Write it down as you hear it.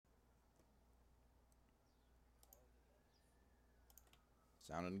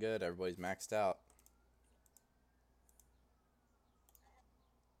Sounding good. Everybody's maxed out.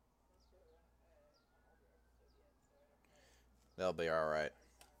 They'll be alright.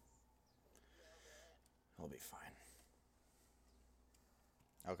 They'll be fine.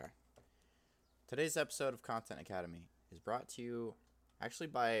 Okay. Today's episode of Content Academy is brought to you actually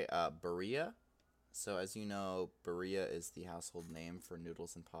by Berea. So, as you know, Berea is the household name for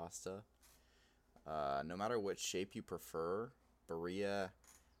noodles and pasta. No matter which shape you prefer, Berea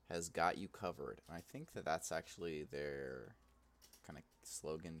has got you covered. And I think that that's actually their kind of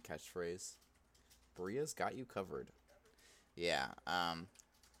slogan, catchphrase. Berea's got you covered. Yeah,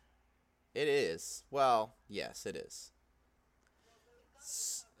 it is. Well, yes, it is.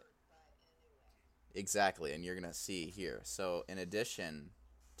 Exactly, and you're gonna see here. So, in addition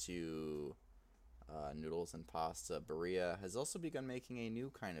to noodles and pasta, Berea has also begun making a new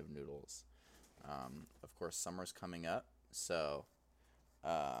kind of noodles. Of course, summer's coming up, so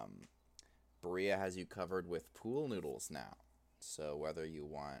um, Berea has you covered with pool noodles now. So whether you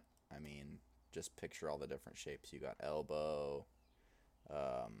want, I mean, just picture all the different shapes. You got elbow,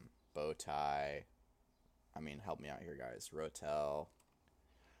 bow tie. I mean, help me out here, guys. Rotel.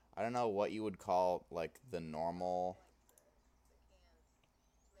 I don't know what you would call like the normal.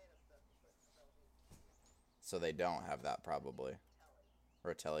 So they don't have that probably.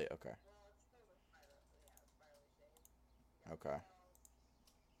 Rotelli. Okay. Okay.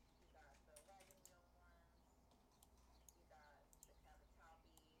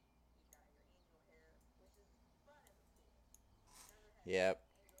 Yep.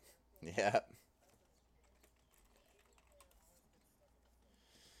 Yep.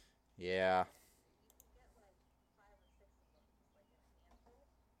 Yeah.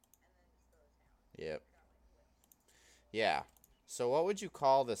 Yep. Yeah. So what would you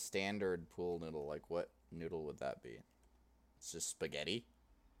call the standard pool noodle? Like what noodle would that be? It's just spaghetti?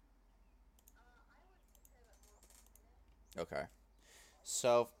 Okay.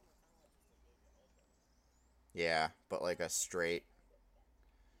 So, yeah, but like a straight.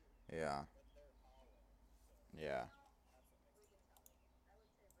 Yeah. Yeah.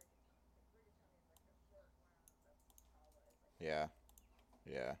 Yeah.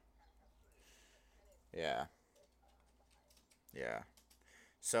 Yeah. Yeah. Yeah.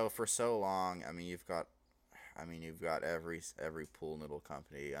 So for so long, you've got every pool noodle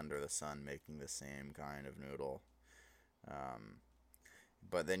company under the sun making the same kind of noodle. Um,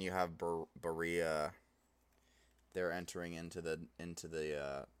 but then you have Berea. They're entering into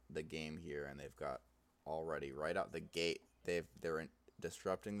the game here, and they've got already right out the gate.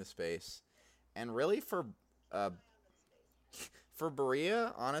 Disrupting the space, and really uh, for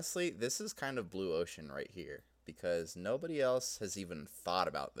Berea, honestly, this is kind of blue ocean right here because nobody else has even thought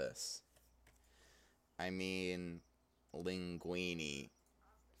about this. I mean, linguine,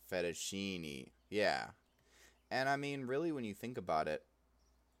 fettuccine, yeah. And I mean, really, when you think about it,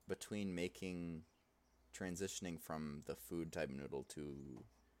 between transitioning from the food type noodle to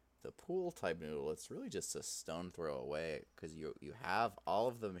the pool type noodle, it's really just a stone throw away because you have all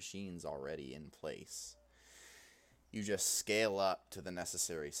of the machines already in place. You just scale up to the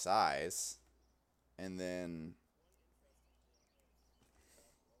necessary size, and then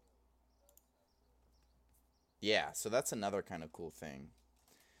yeah, so that's another kind of cool thing.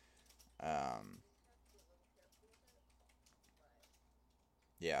 Um,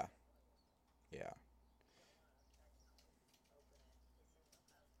 yeah, yeah,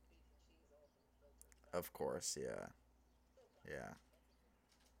 of course, yeah, yeah,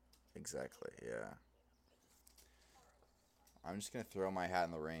 exactly, yeah. I'm just gonna throw my hat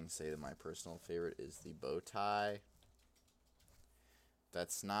in the ring. Say that my personal favorite is the bow tie.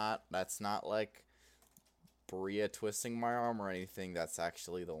 That's not like Berea twisting my arm or anything. That's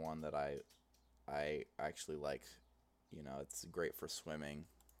actually the one that I actually like. You know, it's great for swimming.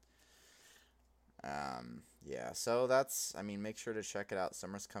 Yeah, so that's, I mean, make sure to check it out.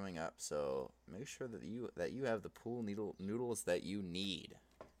 Summer's coming up, so make sure that you have the pool noodles that you need.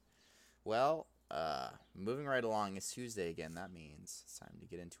 Well, moving right along, it's Tuesday again. That means it's time to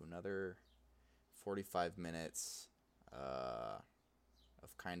get into another 45 minutes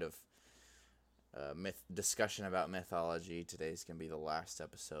of kind of myth discussion about mythology. Today's gonna be the last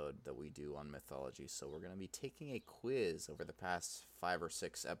episode that we do on mythology, so we're gonna be taking a quiz over the past 5 or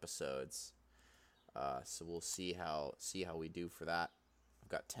 6 episodes. So we'll see how we do for that. I've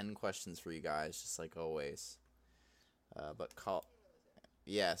got 10 questions for you guys, just like always. But call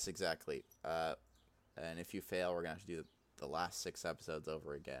yes, exactly. And if you fail, we're gonna have to do the last 6 episodes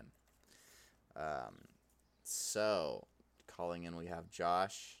over again. Um, so calling in, we have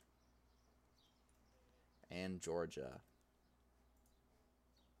Josh and Georgia.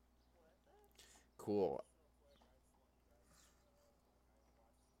 Cool.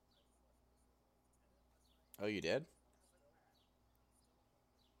 Oh, you did?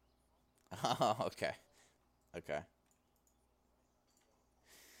 Oh, okay. Okay.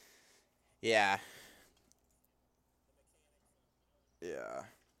 Yeah. Yeah.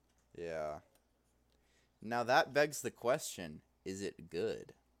 Yeah. Now that begs the question, is it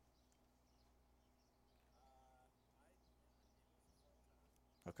good?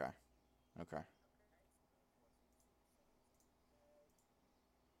 Okay. Okay.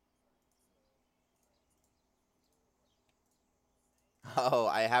 Oh,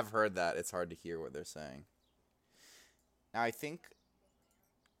 I have heard that. It's hard to hear what they're saying. Now, I think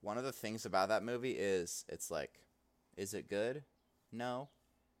one of the things about that movie is it's like, is it good? No.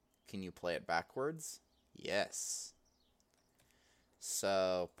 Can you play it backwards? Yes.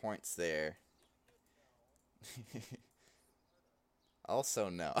 So, points there. Also,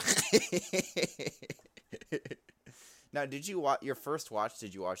 no. Now, did you watch your first watch?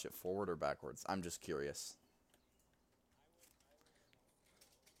 Did you watch it forward or backwards? I'm just curious.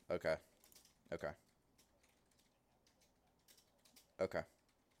 Okay. Okay. Okay.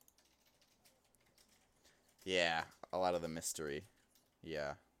 Yeah, a lot of the mystery.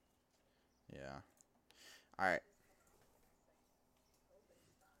 Yeah. Yeah. All right.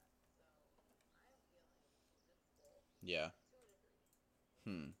 Yeah.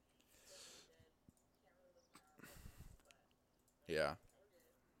 Hmm. Yeah.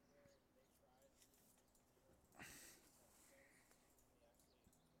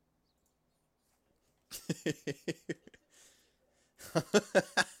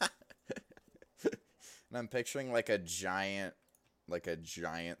 And I'm picturing like a giant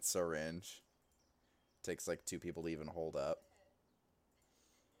syringe. Takes like two people to even hold up.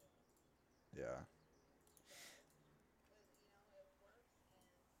 Yeah.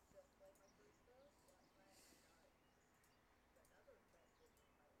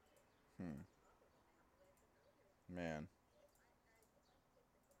 Hmm. Man.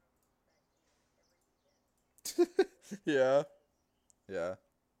 Yeah. Yeah.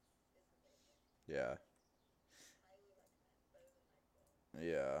 Yeah.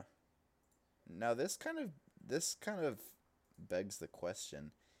 Yeah. Now this kind of begs the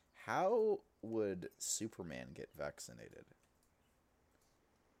question: how would Superman get vaccinated?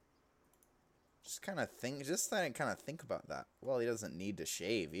 Just kind of think about that. Well, he doesn't need to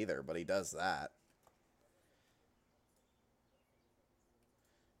shave either, but he does that.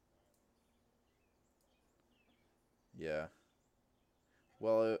 Yeah.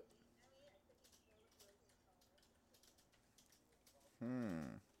 Well,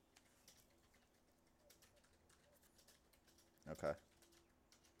 hmm. Okay.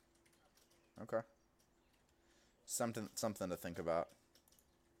 Okay. Something to think about.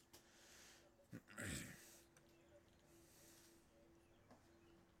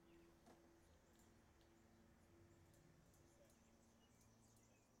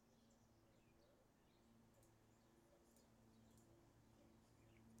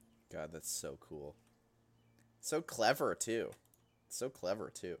 God, that's so cool. So clever too. So clever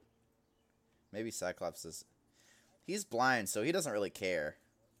too. Maybe Cyclops is he's blind, so he doesn't really care.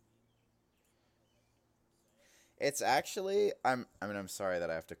 It's actually I'm sorry that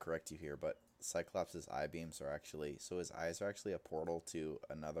I have to correct you here, but Cyclops' eye beams are actually so his eyes are actually a portal to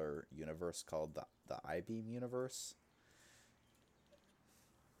another universe called the eye beam universe.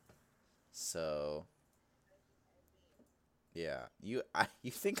 So yeah, you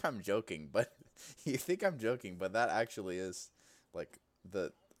think I'm joking, but you think I'm joking, but that actually is like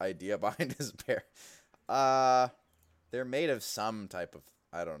the idea behind his pair. Uh, they're made of some type of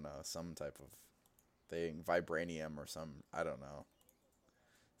I don't know, some type of thing, vibranium or some I don't know.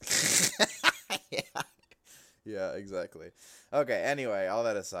 Yeah. Yeah, exactly. Okay, anyway, all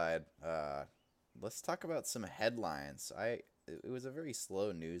that aside, let's talk about some headlines. It was a very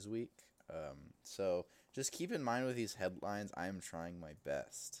slow news week. So just keep in mind with these headlines, I am trying my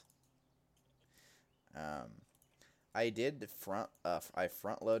best. Um, I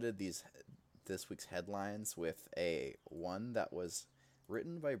front loaded these this week's headlines with a one that was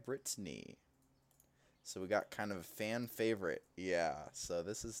written by Brittany. So we got kind of a fan favorite. Yeah. So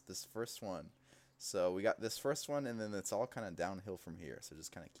this is this first one. So we got this first one, and then it's all kind of downhill from here. So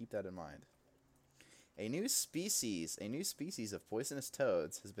just kind of keep that in mind. A new species of poisonous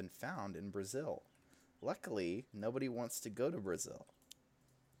toads has been found in Brazil. Luckily, nobody wants to go to Brazil.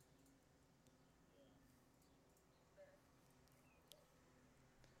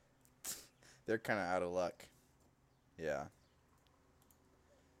 They're kind of out of luck. Yeah.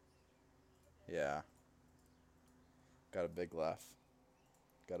 Yeah. Got a big laugh.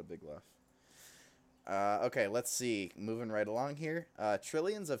 Got a big laugh. Okay, let's see. Moving right along here.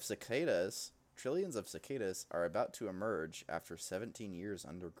 Trillions of cicadas are about to emerge after 17 years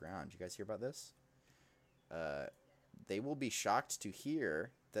underground. You guys hear about this? Uh, they will be shocked to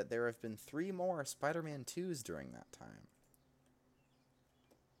hear that there have been three more Spider-Man 2s during that time.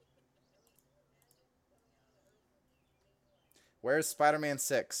 Where's Spider-Man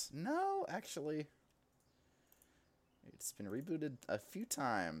 6? No, actually, it's been rebooted a few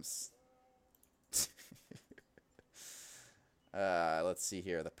times. Let's see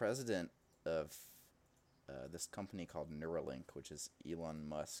here. The president of this company called Neuralink, which is Elon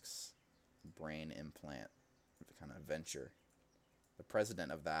Musk's brain implant kind of venture. The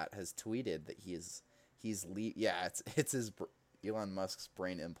president of that has tweeted that yeah, it's his Elon Musk's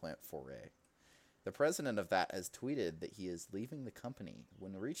brain implant foray. The president of that has tweeted that he is leaving the company.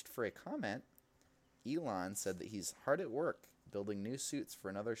 When reached for a comment, Elon said that he's hard at work building new suits for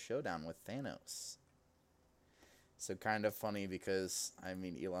another showdown with Thanos. So kind of funny because, I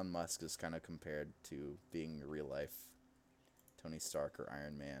mean, Elon Musk is kind of compared to being real life Tony Stark or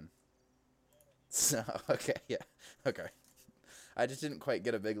Iron Man. So, okay, yeah, okay. I just didn't quite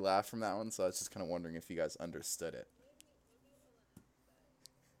get a big laugh from that one, so I was just kind of wondering if you guys understood it.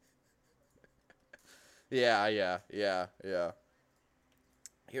 Yeah, yeah, yeah, yeah.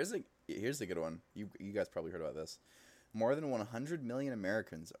 Here's a good one. You guys probably heard about this. More than 100 million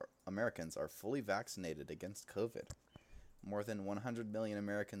Americans are fully vaccinated against COVID. More than 100 million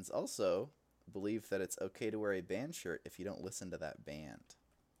Americans also believe that it's okay to wear a band shirt if you don't listen to that band.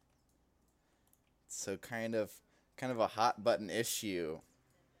 So kind of a hot button issue.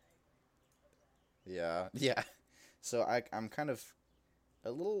 Yeah. Yeah. So I'm kind of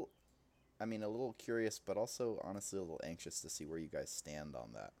a little a little curious but also honestly a little anxious to see where you guys stand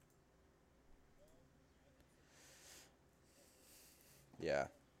on that. Yeah.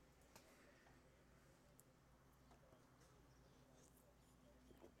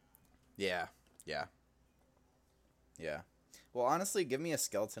 Yeah. Yeah. Yeah. Well, honestly, give me a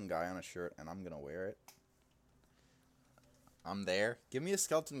skeleton guy on a shirt and I'm going to wear it. I'm there. Give me a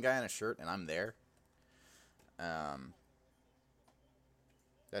skeleton guy on a shirt and I'm there. Um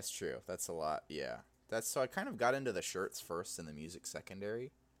that's true. That's a lot. Yeah. That's so I kind of got into the shirts first and the music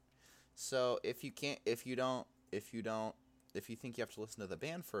secondary. So if you don't, if you think you have to listen to the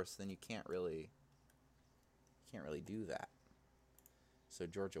band first, then you can't really do that. So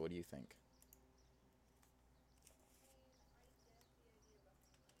Georgia, what do you think?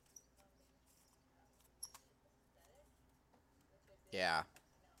 Yeah,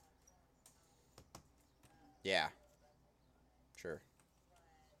 yeah, sure.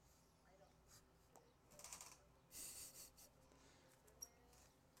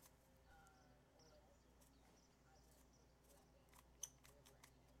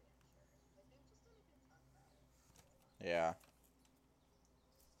 Yeah.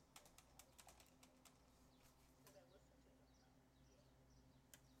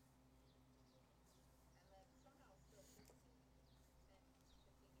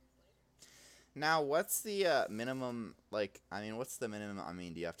 Now, what's the minimum? Like, I mean, what's the minimum? I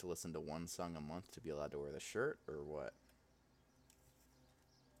mean, do you have to listen to one song a month to be allowed to wear the shirt, or what?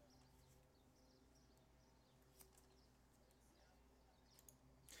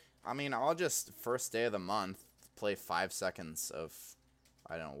 I mean, I'll just first day of the month play 5 seconds of,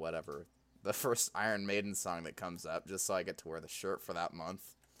 I don't know, whatever, the first Iron Maiden song that comes up, just so I get to wear the shirt for that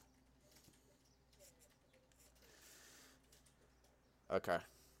month. Okay,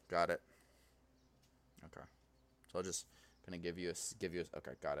 got it. Okay, so I'll just gonna give you a,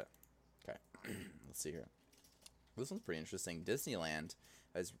 okay, got it. Okay, let's see here. This one's pretty interesting. Disneyland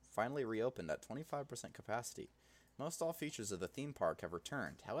has finally reopened at 25% capacity. Most all features of the theme park have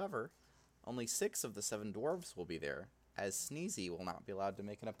returned. However, only 6 of the 7 dwarves will be there, as Sneezy will not be allowed to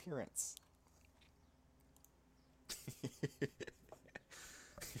make an appearance.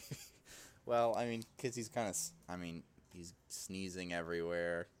 Well, I mean, because he's kind of, I mean, he's sneezing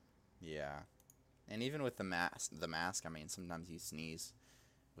everywhere. Yeah. And even with the mask, I mean, sometimes you sneeze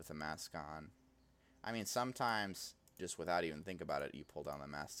with the mask on. I mean, sometimes just without even think about it, you pull down the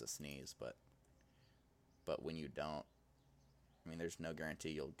mask to sneeze, but when you don't, I mean, there's no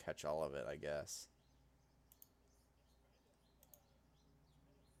guarantee you'll catch all of it, I guess.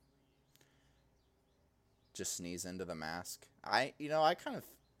 Just sneeze into the mask. I kind of,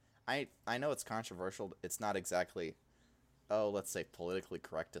 I know it's controversial. It's not exactly, oh, let's say politically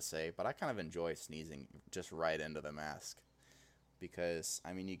correct to say, but I kind of enjoy sneezing just right into the mask because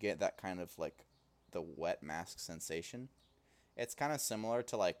I mean, you get that kind of like the wet mask sensation. It's kind of similar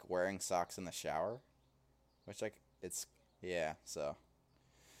to like wearing socks in the shower, which like it's yeah. So,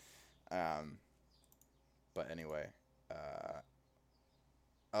 um, But anyway,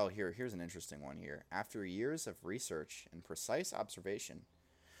 oh, here's an interesting one here. After years of research and precise observation,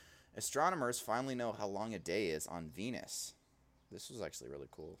 astronomers finally know how long a day is on Venus. This was actually really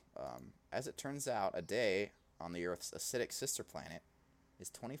cool. As it turns out, a day on the Earth's acidic sister planet is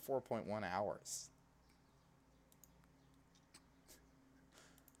 24.1 hours.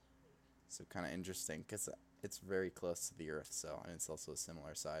 So kind of interesting because it's very close to the Earth, so and it's also a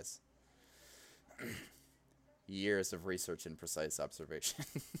similar size. Years of research and precise observation.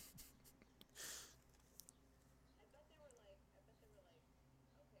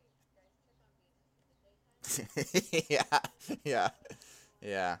 Yeah, yeah,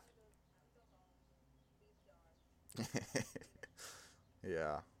 yeah,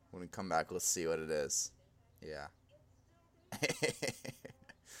 yeah. When we come back, let's see what it is. Yeah.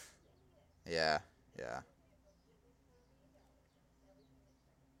 Yeah, yeah,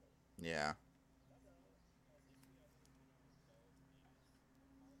 yeah,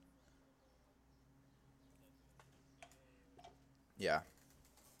 yeah.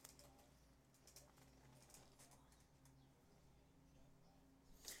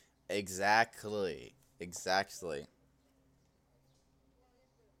 Exactly. Exactly.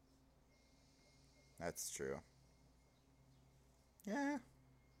 That's true. Yeah.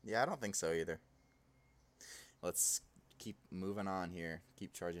 Yeah, I don't think so either. Let's keep moving on here.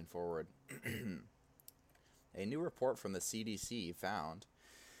 Keep charging forward. A new report from the CDC found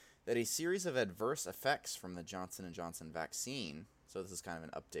that a series of adverse effects from the Johnson & Johnson vaccine, so this is kind of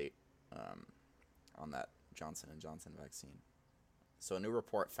an update um, on that Johnson & Johnson vaccine. So a new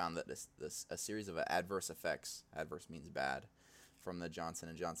report found that this a series of adverse effects, adverse means bad, from the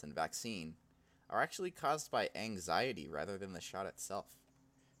Johnson & Johnson vaccine are actually caused by anxiety rather than the shot itself.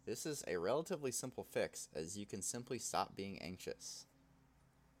 This is a relatively simple fix, as you can simply stop being anxious.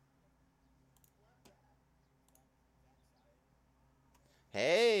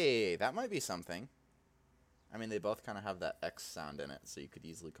 Hey, that might be something. I mean, they both kind of have that X sound in it, so you could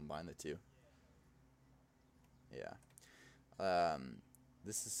easily combine the two. Yeah.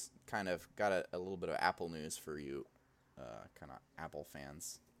 This is kind of got a little bit of Apple news for you, kind of Apple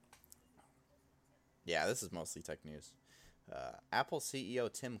fans. Yeah, this is mostly tech news. Apple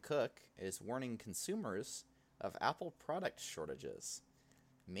CEO Tim Cook is warning consumers of Apple product shortages.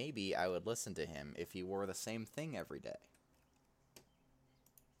 Maybe I would listen to him if he wore the same thing every day.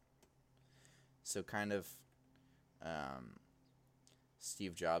 So, kind of, um,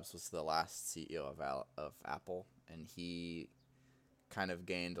 Steve Jobs was the last CEO of Apple, and he kind of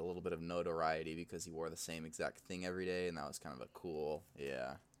gained a little bit of notoriety because he wore the same exact thing every day, and that was kind of a cool,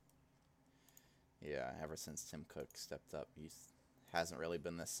 yeah. Yeah, ever since Tim Cook stepped up, he hasn't really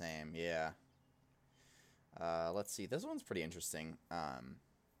been the same. Yeah. Let's see. This one's pretty interesting.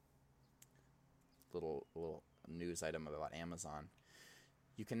 Little news item about Amazon.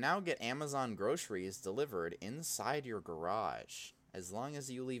 You can now get Amazon groceries delivered inside your garage as long as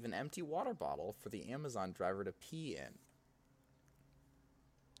you leave an empty water bottle for the Amazon driver to pee in.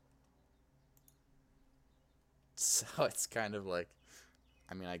 So it's kind of like,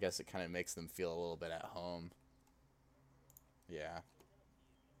 I mean, I guess it kind of makes them feel a little bit at home. Yeah.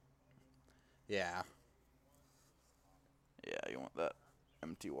 Yeah. Yeah, you want that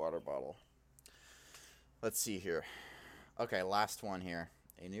empty water bottle. Let's see here. Okay, last one here.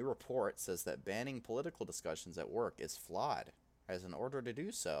 A new report says that banning political discussions at work is flawed, as in order to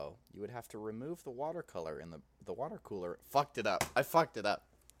do so, you would have to remove the watercolor in the water cooler. Fucked it up. I fucked it up.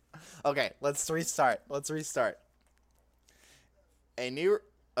 Okay, let's restart. Let's restart. A new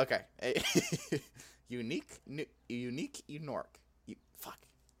okay, a unique Unork. Fuck.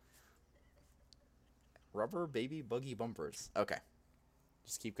 Rubber baby buggy bumpers. Okay,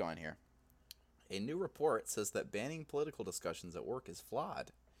 just keep going here. A new report says that banning political discussions at work is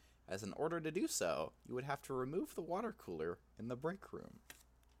flawed, as in order to do so, you would have to remove the water cooler in the break room.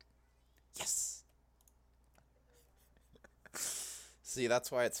 Yes! See,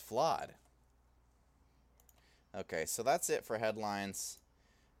 that's why it's flawed. Okay, so that's it for headlines.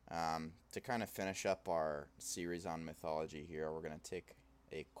 To kind of finish up our series on mythology here, we're going to take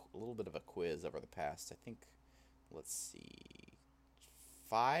a little bit of a quiz over the past, I think, let's see,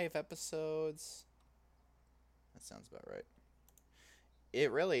 5 episodes? That sounds about right.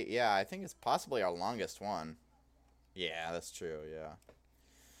 It really, yeah, I think it's possibly our longest one. Yeah, that's true, yeah.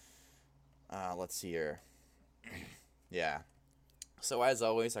 Let's see here. Yeah. So, as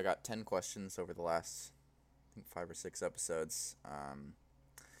always, I got 10 questions over the last, I think, 5 or 6 episodes.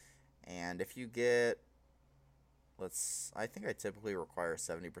 And if you get, I think I typically require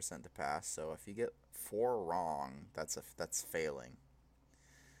 70% to pass. So, if you get 4 wrong, that's failing.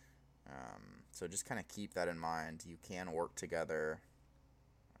 So just kind of keep that in mind. You can work together.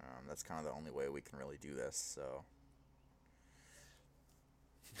 That's kind of the only way we can really do this. So.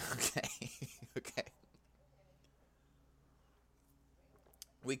 Okay. Okay.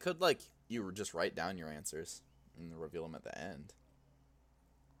 We could, like, you just write down your answers and reveal them at the end.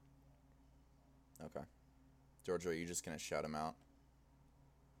 Okay. Georgia, are you just going to shout them out?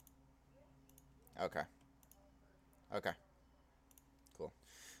 Okay. Okay. Cool.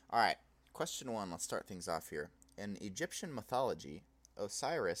 All right. Question 1. Let's start things off here. In Egyptian mythology,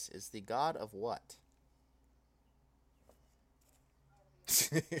 Osiris is the god of what?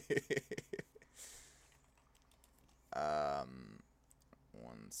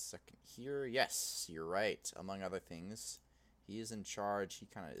 One second here. Yes, you're right. Among other things, he is in charge. He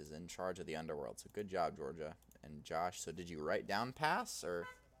kind of is in charge of the underworld. So good job, Georgia and Josh. So did you write down pass or?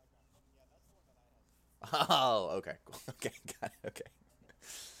 Oh, okay, cool. Okay, got it. Okay.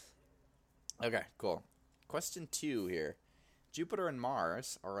 Okay, cool. Question 2 here. Jupiter and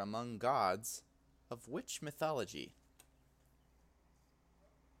Mars are among gods of which mythology?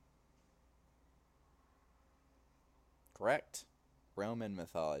 Correct. Roman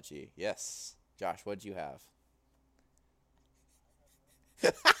mythology. Yes. Josh, what'd you have?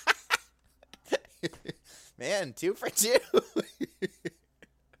 Man, 2 for 2.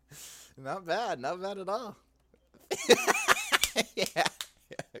 Not bad. Not bad at all. Yeah.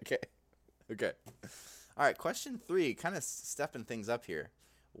 Okay. Okay. All right, question 3, kind of stepping things up here.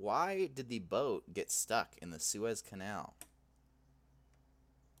 Why did the boat get stuck in the Suez Canal?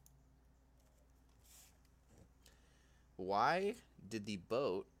 Why did the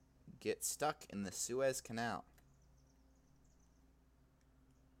boat get stuck in the Suez Canal?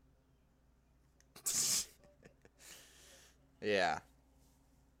 Yeah.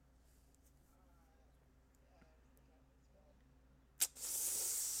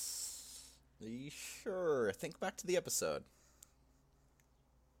 Are you sure? Think back to the episode.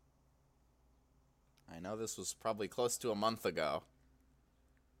 I know this was probably close to a month ago.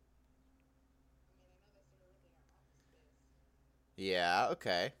 Yeah,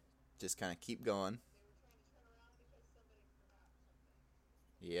 okay. Just kind of keep going.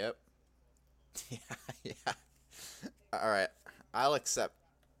 Yep. Yeah, yeah. All right. I'll accept.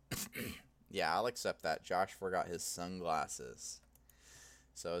 Yeah, I'll accept that. Josh forgot his sunglasses.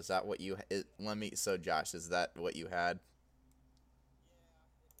 So is that what you? Let me. So Josh, is that what you had?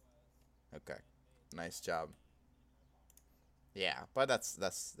 Okay. Nice job. Yeah, but that's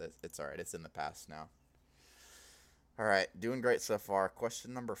it's all right. It's in the past now. All right, doing great so far.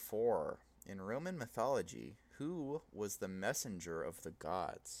 Question number 4. In Roman mythology, who was the messenger of the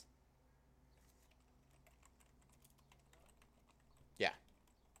gods? Yeah.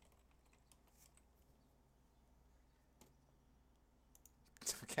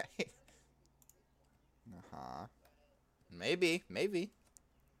 Okay. Uh-huh. Maybe, maybe.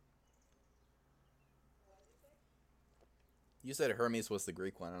 You said Hermes was the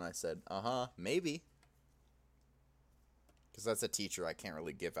Greek one, and I said, uh-huh, maybe. Because that's a teacher, I can't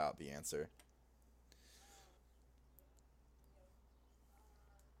really give out the answer.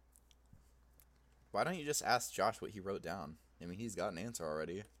 Why don't you just ask Josh what he wrote down? I mean, he's got an answer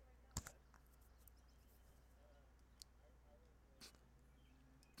already.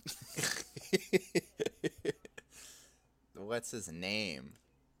 What's his name?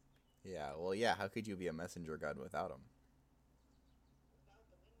 Yeah, well, yeah, how could you be a messenger god without him?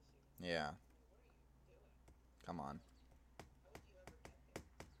 Yeah, come on.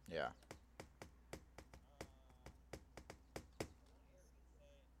 Yeah.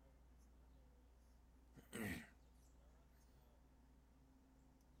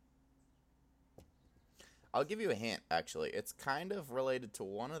 I'll give you a hint, actually. It's kind of related to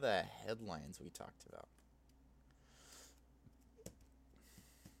one of the headlines we talked about.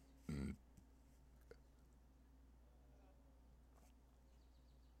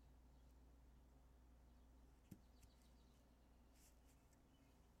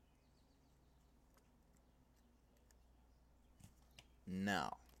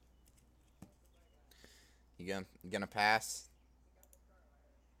 No. You gonna pass?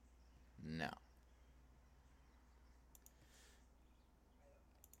 No.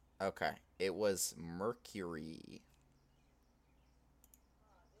 Okay. It was Mercury.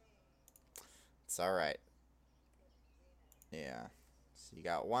 It's alright. Yeah. So you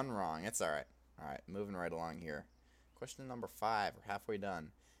got one wrong. It's alright. Alright, moving right along here. Question number 5. We're halfway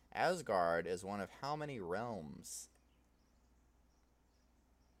done. Asgard is one of how many realms?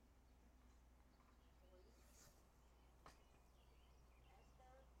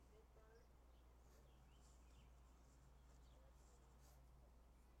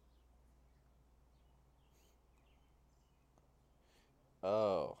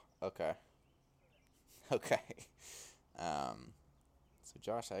 Oh, okay. Okay. Um, so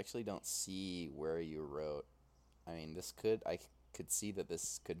Josh, I actually don't see where you wrote. I mean, I could see that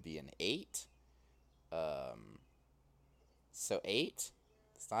this could be an 8. Um, so 8?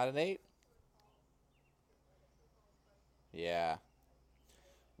 It's not an 8? Yeah.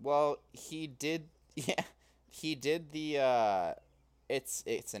 Well, he did yeah, he did the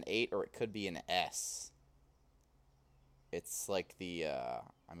it's an 8 or it could be an S. It's like the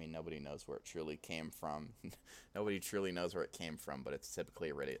I mean nobody knows where it truly came from. Nobody truly knows where it came from, but it's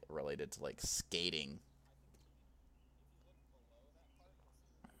typically related to like skating.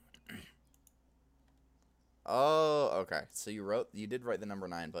 Oh, okay. So you did write the number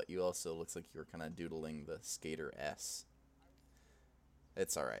 9, but you also looks like you were kind of doodling the skater S.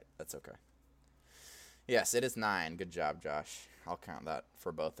 It's all right. That's okay. Yes, it is 9. Good job, Josh. I'll count that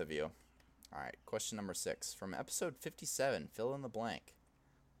for both of you. All right, question number 6. From episode 57, fill in the blank.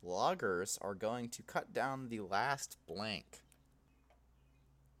 Loggers are going to cut down the last blank.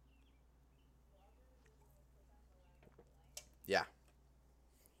 Yeah.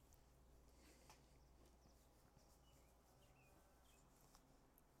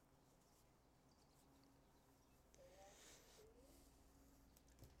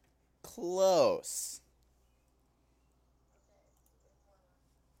 Close.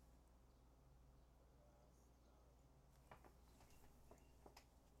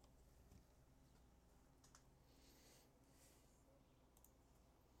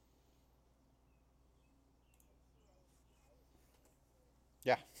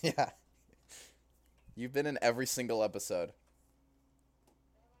 Yeah, yeah. You've been in every single episode.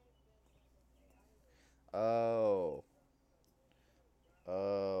 Oh.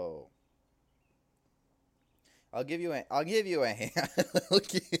 Oh. I'll give you a hint. I'll give you a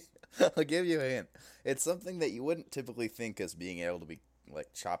hint. It's something that you wouldn't typically think as being able to be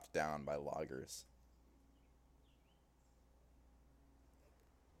like chopped down by loggers.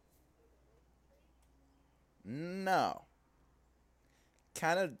 No.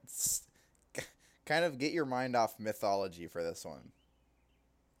 Kind of kind of get your mind off mythology for this one.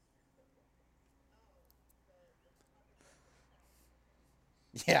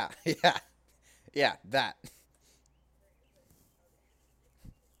 Yeah, yeah. Yeah, that.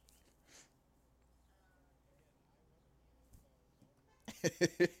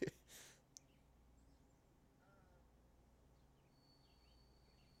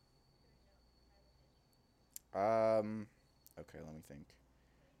 um okay, let me think.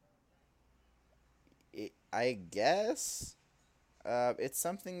 I guess it's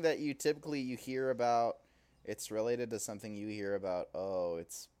something that you hear about. It's related to something you hear about. Oh,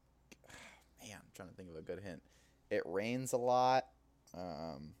 it's man, I'm trying to think of a good hint. It rains a lot,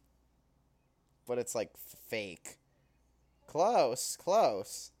 um, but it's like fake. Close,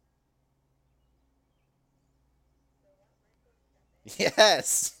 close.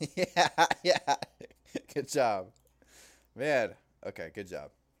 Yes, yeah, yeah. Good job, man. Okay, good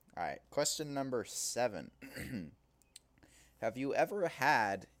job. All right, question number 7. Have you ever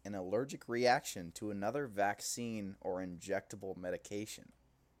had an allergic reaction to another vaccine or injectable medication?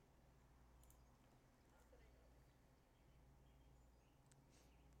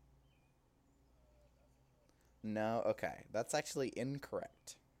 No, okay. That's actually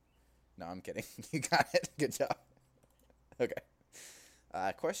incorrect. No, I'm kidding. You got it. Good job. Okay.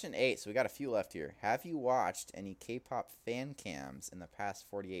 Question 8. So we got a few left here. Have you watched any K pop fan cams in the past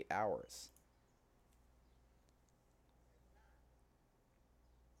 48 hours?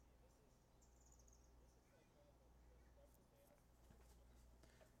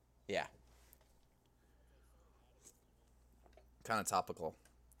 Yeah. Kind of topical.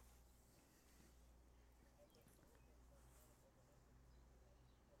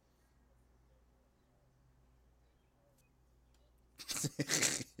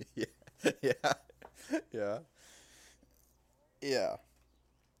 Yeah. Yeah. Yeah. Yeah.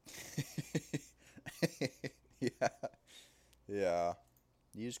 Yeah. Yeah.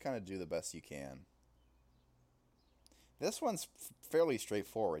 You just kind of do the best you can. This one's fairly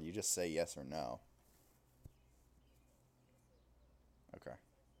straightforward. You just say yes or no. Okay.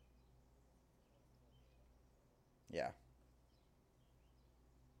 Yeah.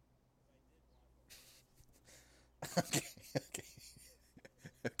 Okay. Okay.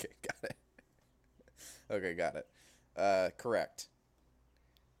 Okay. Got it. Okay. Got it. Correct.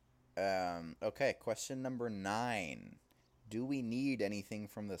 Okay. Question number 9. Do we need anything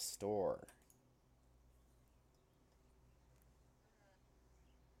from the store?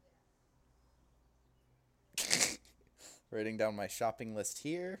 Writing down my shopping list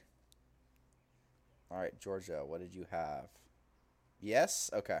here. All right, Georgia, what did you have? Yes?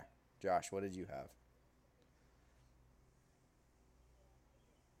 Okay. Josh, what did you have?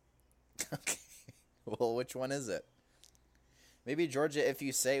 Okay. Well, which one is it? Maybe, Georgia, if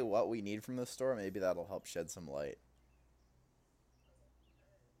you say what we need from the store, maybe that'll help shed some light.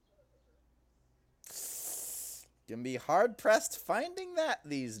 Can be hard pressed finding that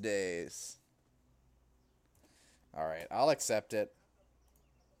these days. All right, I'll accept it.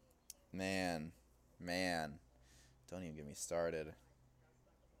 Man, man, don't even get me started.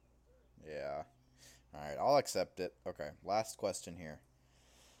 Yeah. All right, I'll accept it. Okay, last question here.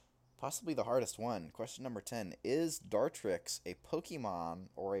 Possibly the hardest one. Question number 10. Is Dartrix a Pokemon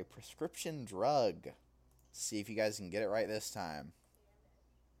or a prescription drug? See if you guys can get it right this time.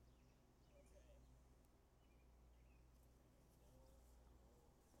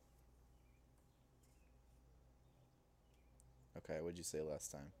 Okay, what'd you say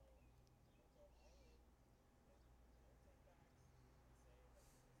last time?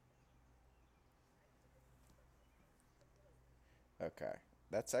 Okay.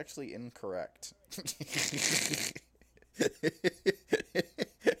 That's actually incorrect.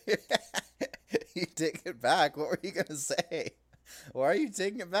 You take it back. What were you going to say? Why are you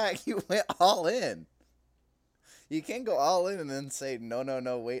taking it back? You went all in. You can't go all in and then say, no, no,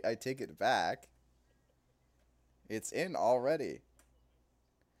 no, wait, I take it back. It's in already.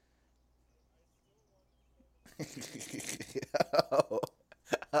 Oh.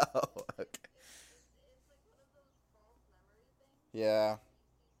 Oh, okay. Yeah.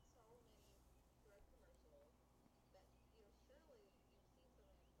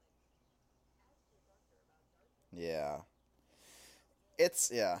 Yeah.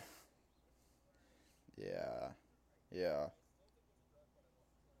 It's, yeah. Yeah. Yeah.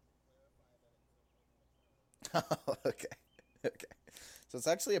 Okay. Okay. So it's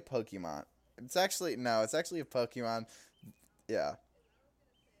actually a Pokemon. It's actually no, it's actually a Pokemon. Yeah.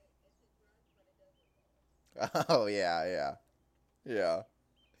 Oh yeah, yeah. Yeah.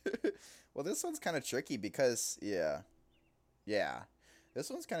 Well, this one's kind of tricky because yeah. Yeah. This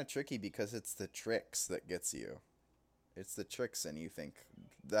one's kind of tricky because it's the tricks that gets you. It's the tricks and you think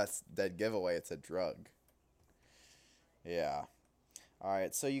that's that giveaway it's a drug. Yeah. All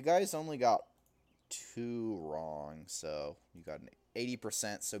right. So you guys only got two wrong. So you got an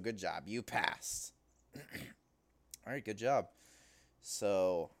 80%. So good job. You passed. All right. Good job.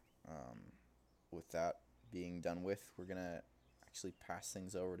 So, um, with that being done with, we're going to actually pass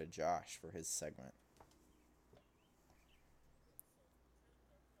things over to Josh for his segment.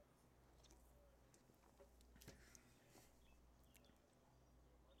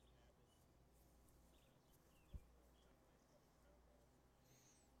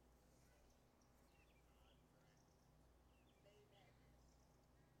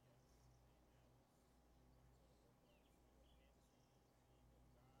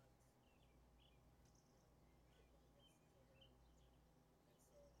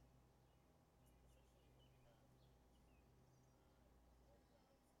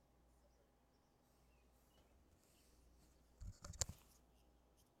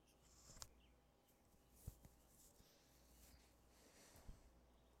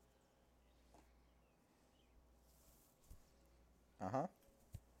 Uh huh.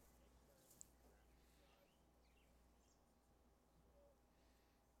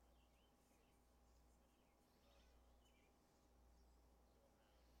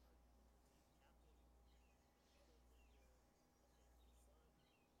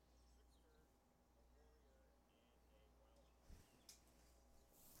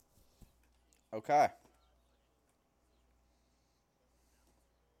 Okay.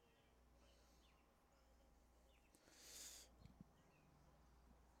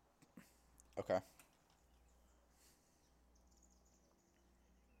 Okay.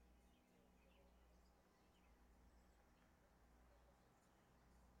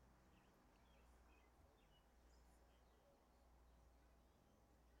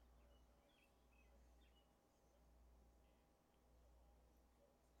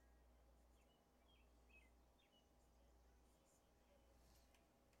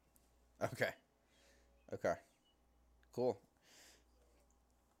 Okay. Okay. Cool.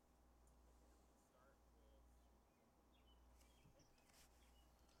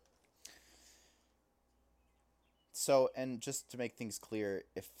 So, and just to make things clear,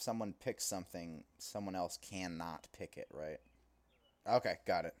 if someone picks something, someone else cannot pick it, right? Okay,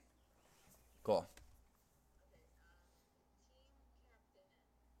 got it. Cool.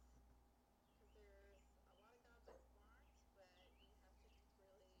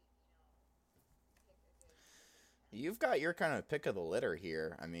 You've got your kind of pick of the litter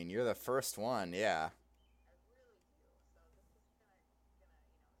here. I mean, you're the first one, yeah.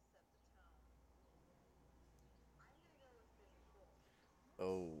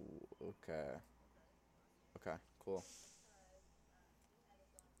 Oh, okay. Okay, cool.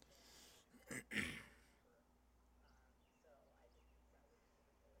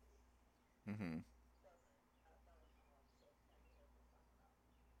 Mm-hmm.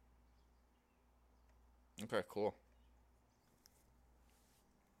 Okay, cool.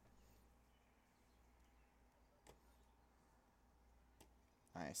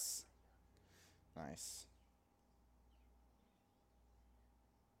 Nice. Nice.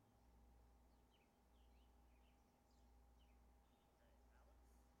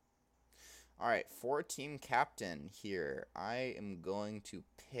 All right, for team captain here, I am going to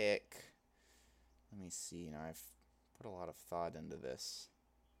pick. Let me see. Now I've put a lot of thought into this.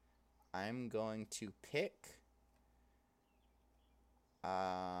 I'm going to pick.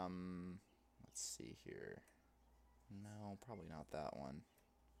 Let's see here. No, probably not that one.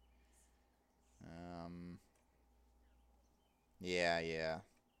 Um, yeah.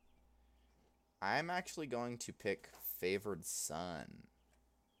 I'm actually going to pick favored son.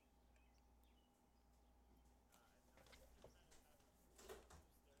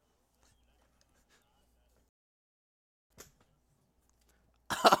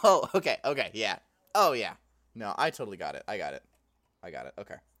 Oh, okay, yeah. Oh, yeah. No, I totally got it. I got it. I got it.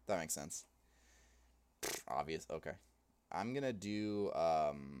 Okay, that makes sense. Obvious. Okay, I'm gonna do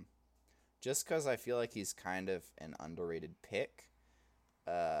just because I feel like he's kind of an underrated pick.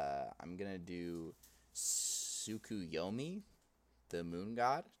 I'm gonna do Tsukuyomi, the moon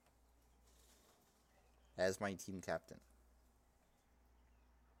god, as my team captain.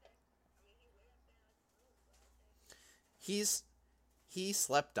 He's he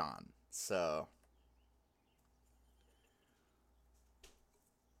slept on, so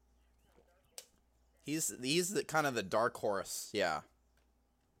he's the kind of the dark horse. Yeah.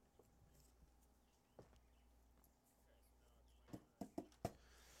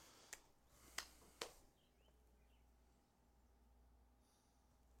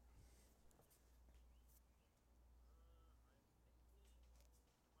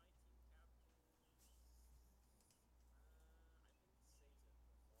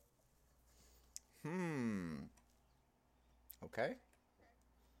 Hmm. Okay.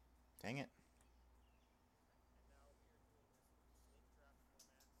 Dang it.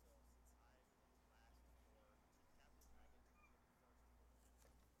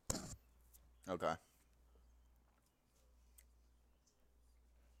 Okay.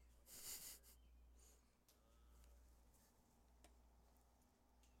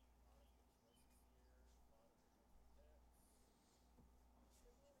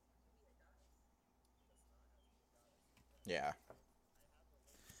 Yeah.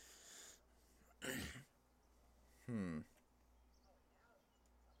 Hmm.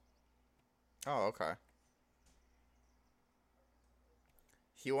 Oh, okay.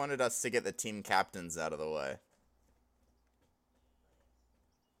 He wanted us to get the team captains out of the way.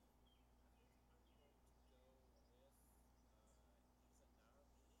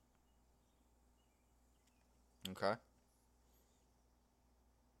 Okay.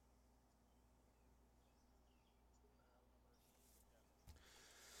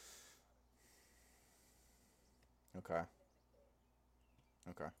 Okay.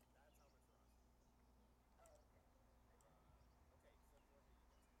 Okay.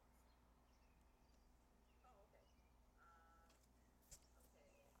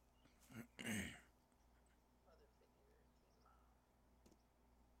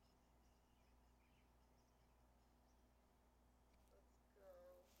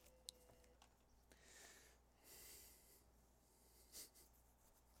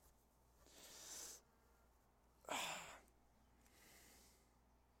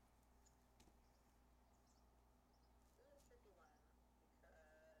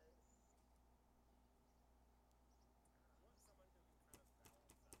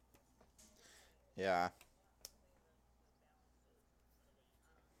 Yeah.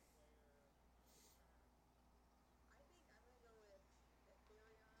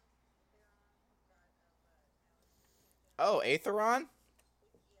 Oh, Aetheron?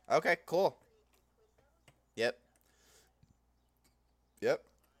 Okay, cool. Yep. Yep.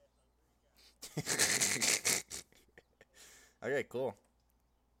 Okay, cool.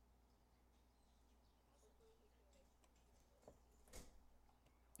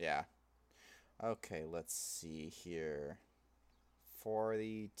 Yeah. Okay, let's see here. For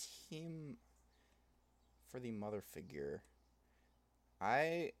the team for the mother figure,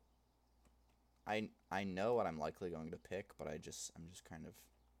 I I know what I'm likely going to pick, but I'm just kind of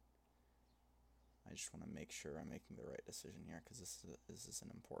I just want to make sure I'm making the right decision here because this is an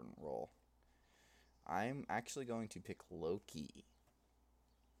important role. I'm actually going to pick Loki.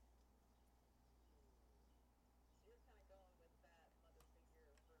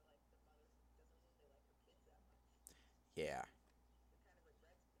 Yeah.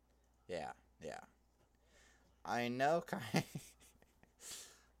 Yeah. Yeah. I know kind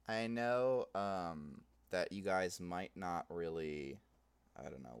I know that you guys might not really, I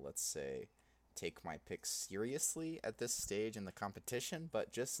don't know, let's say take my pick seriously at this stage in the competition,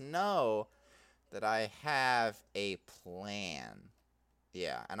 but just know that I have a plan.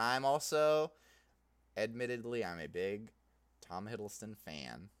 Yeah, and I'm also, admittedly, I'm a big Tom Hiddleston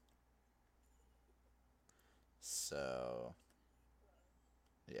fan. So,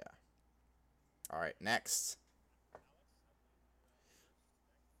 yeah. All right, next.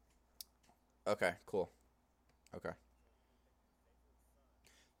 Okay, cool. Okay.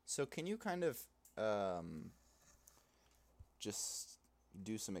 So, can you kind of just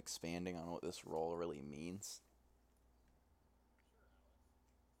do some expanding on what this role really means?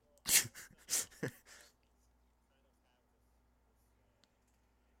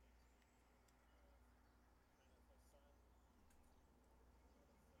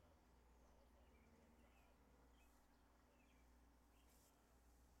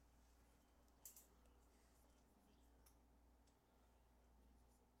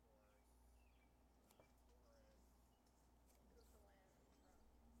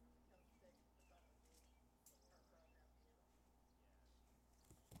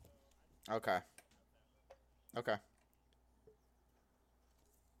 Okay. Okay.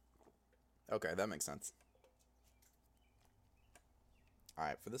 Okay, that makes sense. All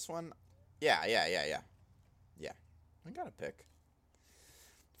right, for this one, yeah, yeah, yeah, yeah, yeah. I got to pick.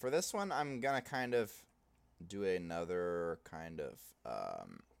 For this one, I'm gonna kind of do another kind of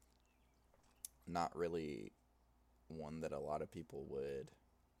not really one that a lot of people would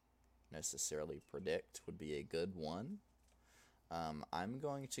necessarily predict would be a good one. I'm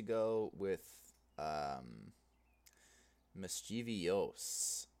going to go with um,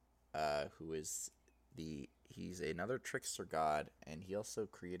 Mischievous, who is he's another trickster god, and he also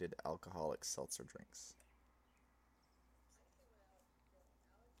created alcoholic seltzer drinks.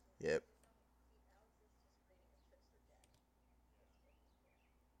 Yep.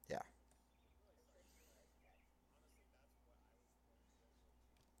 Yeah.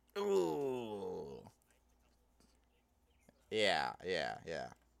 Ooh. Yeah, yeah, yeah.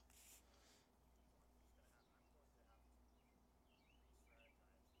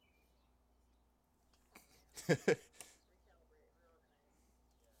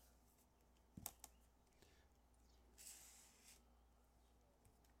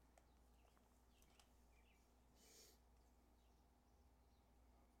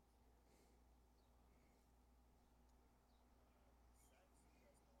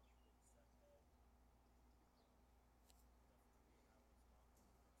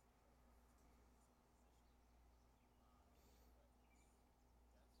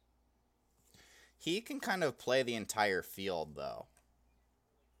 He can kind of play the entire field, though.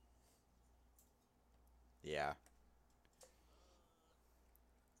 Yeah.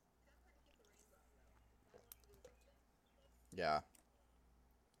 Yeah.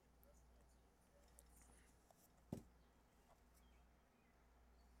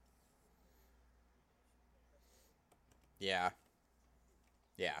 Yeah.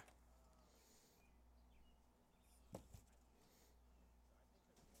 Yeah.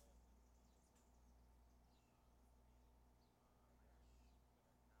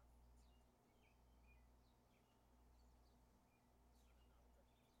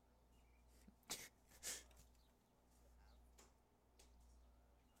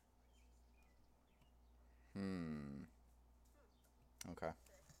 Hmm. Okay.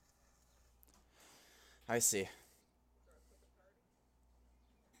 I see.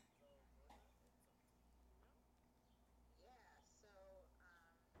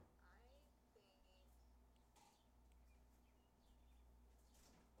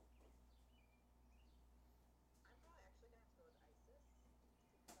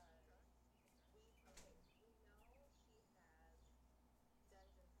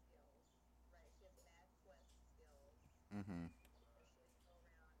 Mm-hmm.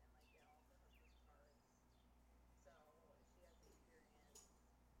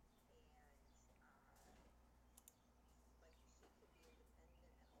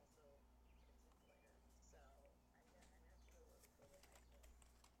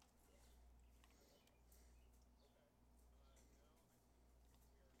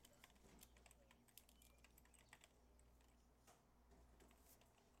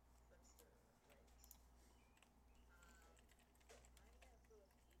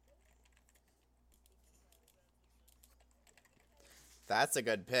 That's a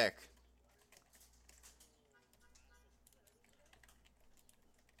good pick.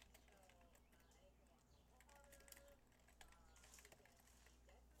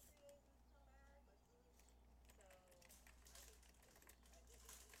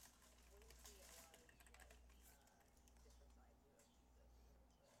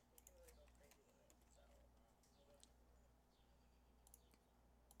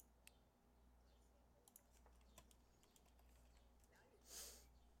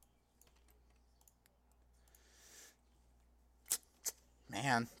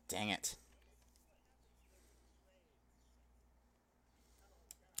 man. Dang it.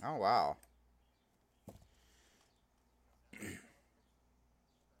 Oh, wow.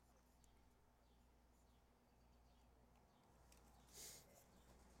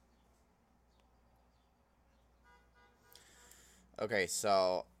 Okay,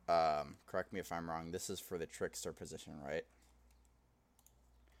 so, correct me if I'm wrong. This is for the trickster position, right?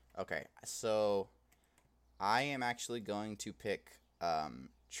 Okay, so I am actually going to pick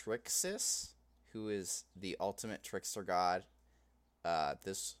Trixis, who is the ultimate trickster god.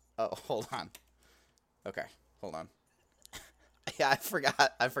 This. Oh, hold on. Okay, hold on. Yeah, I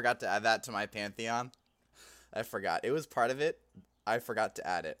forgot. I forgot to add that to my pantheon. I forgot. It was part of it. I forgot to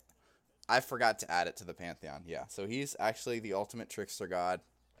add it. I forgot to add it to the pantheon. Yeah, so he's actually the ultimate trickster god,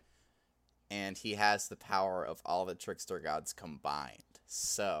 and he has the power of all the trickster gods combined.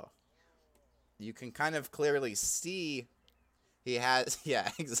 So you can kind of clearly see he has. Yeah,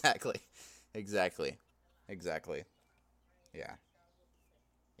 exactly, exactly, exactly. Yeah,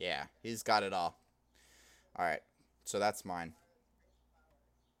 yeah. He's got it all. All right. So that's mine.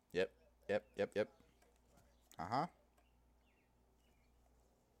 Yep. Yep. Yep. Yep. Uh huh.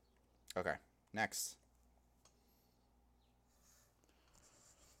 Okay. Next.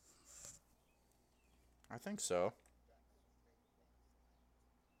 I think so.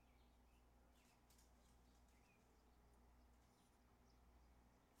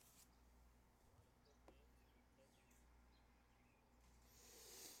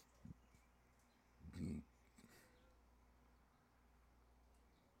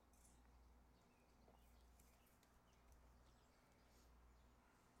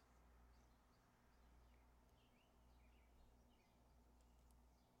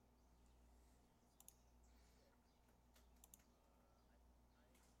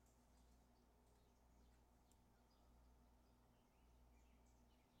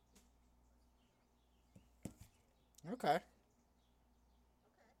 Okay.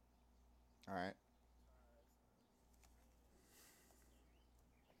 All right.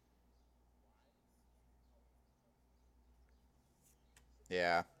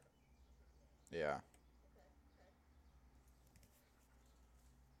 Yeah. Yeah.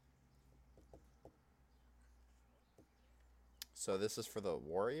 So this is for the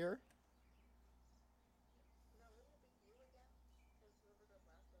warrior.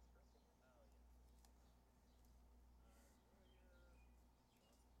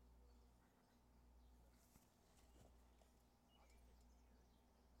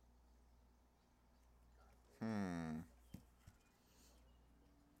 Hmm.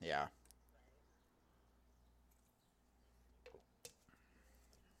 Yeah.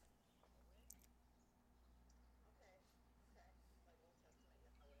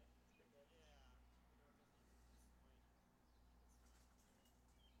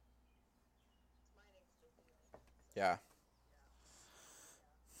 Yeah.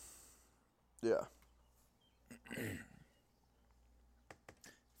 Yeah.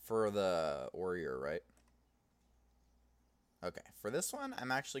 For the warrior, right? Okay. For this one,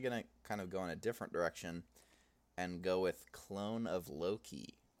 I'm actually gonna kind of go in a different direction and go with clone of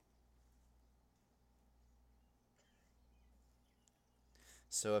Loki.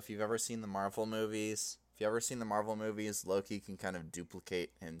 So if you've ever seen the Marvel movies, if you ever seen the Marvel movies, Loki can kind of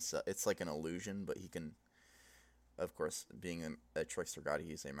duplicate himself. It's like an illusion, but he can, of course, being a trickster god,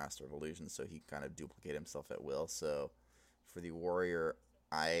 he's a master of illusions, so he can kind of duplicate himself at will. So for the warrior,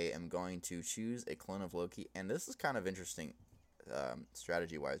 I am going to choose a clone of Loki, and this is kind of interesting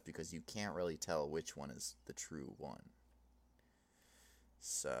strategy wise because you can't really tell which one is the true one.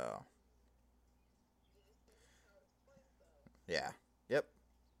 So yeah, yep.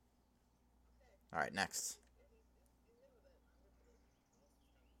 All right, next.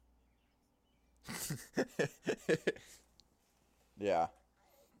 Yeah,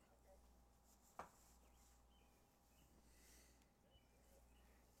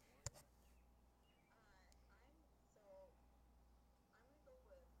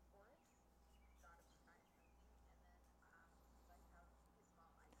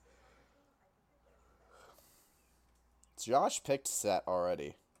 Josh picked Set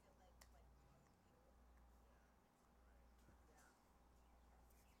already.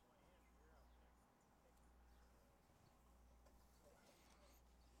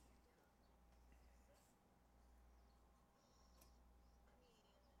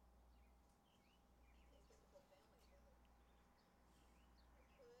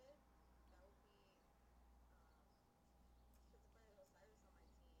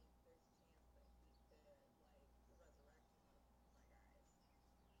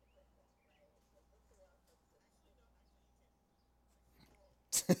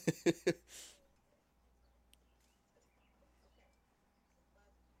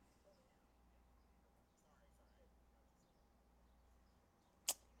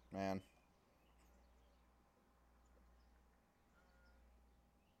 Man.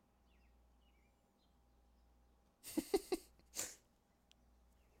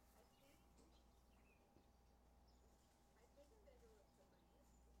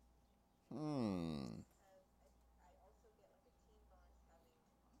 Hmm.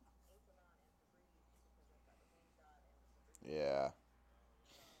 Yeah.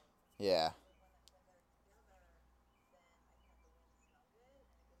 Yeah.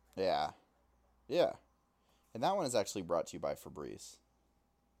 Yeah. Yeah. And that one is actually brought to you by Febreze.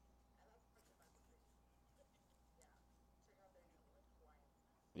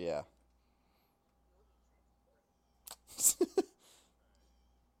 Yeah.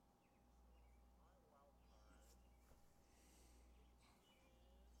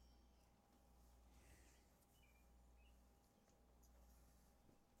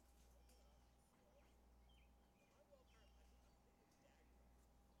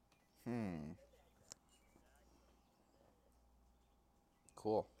 Hmm.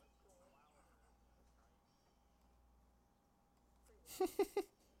 Cool.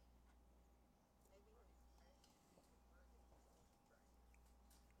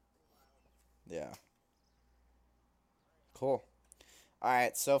 Yeah. Cool. All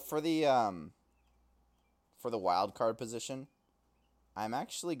right. So for the wild card position, I'm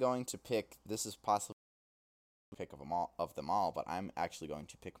actually going to pick. This is possibly a pick of them all, but I'm actually going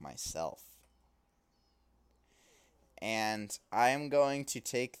to pick myself. And I am going to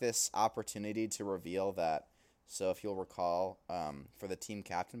take this opportunity to reveal that. So, if you'll recall, for the team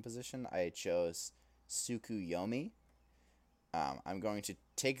captain position, I chose Tsukuyomi. I'm going to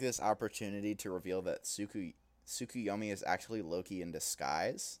take this opportunity to reveal that Tsukuyomi is actually Loki in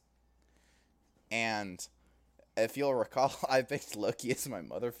disguise. And if you'll recall, I picked Loki as my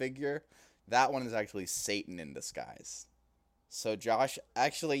mother figure. That one is actually Satan in disguise. So Josh,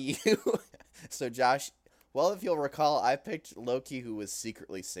 actually you so Josh, well if you'll recall, I picked Loki who was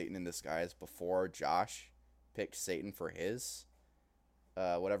secretly Satan in disguise before Josh picked Satan for his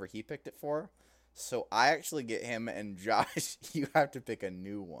whatever he picked it for. So I actually get him and Josh, you have to pick a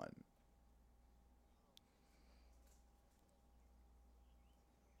new one.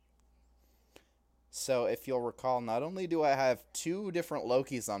 So if you'll recall, not only do I have two different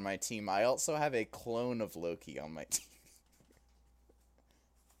Lokis on my team, I also have a clone of Loki on my team.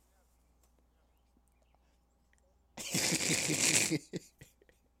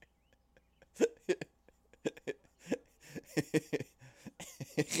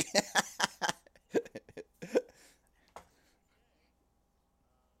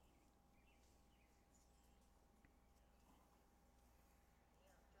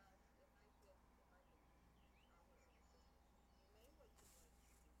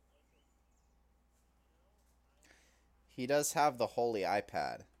 He does have the holy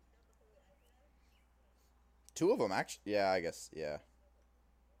iPad. Two of them, actually. Yeah, I guess. Yeah.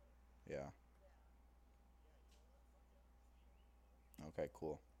 Yeah. Okay,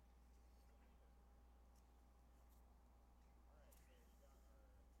 cool.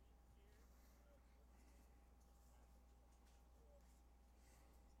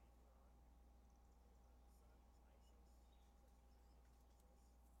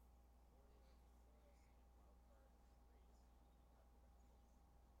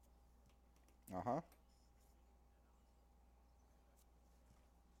 Uh huh.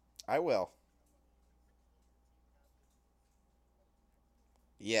 I will.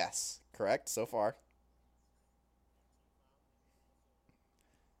 Yes. Correct so far.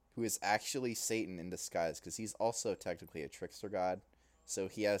 Who is actually Satan in disguise, because he's also technically a trickster god. So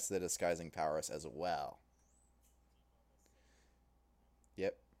he has the disguising powers as well.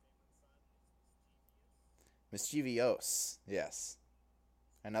 Yep. Mischievous. Yes.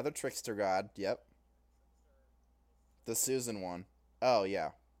 Another trickster god. Yep. The Susan one. Oh,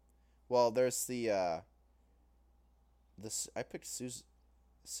 yeah. Well, there's this. I picked Susanoo,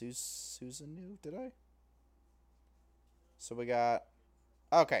 did I? So we got.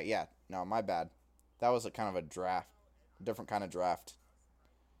 Okay, yeah. No, my bad. That was a kind of a draft. Different kind of draft.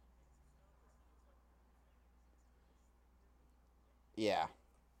 Yeah.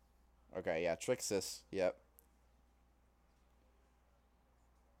 Okay, yeah. Trixis. Yep.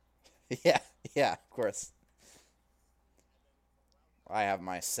 Yeah, yeah, of course. I have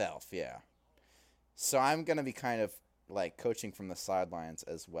myself, yeah. So I'm going to be kind of like coaching from the sidelines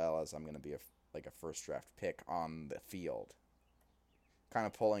as well as I'm going to be like a first draft pick on the field. Kind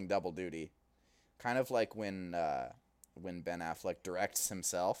of pulling double duty. Kind of like when when Ben Affleck directs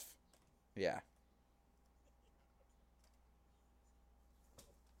himself. Yeah.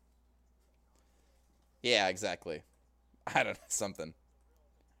 Yeah, exactly. I don't know, something.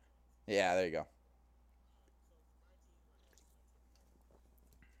 Yeah, there you go.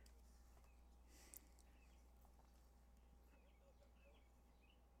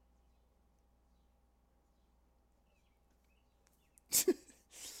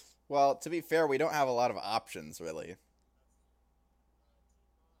 Well, to be fair, we don't have a lot of options, really.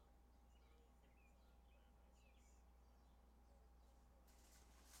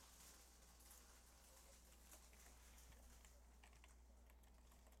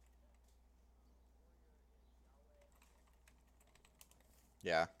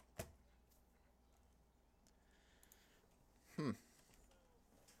 Yeah. Hmm.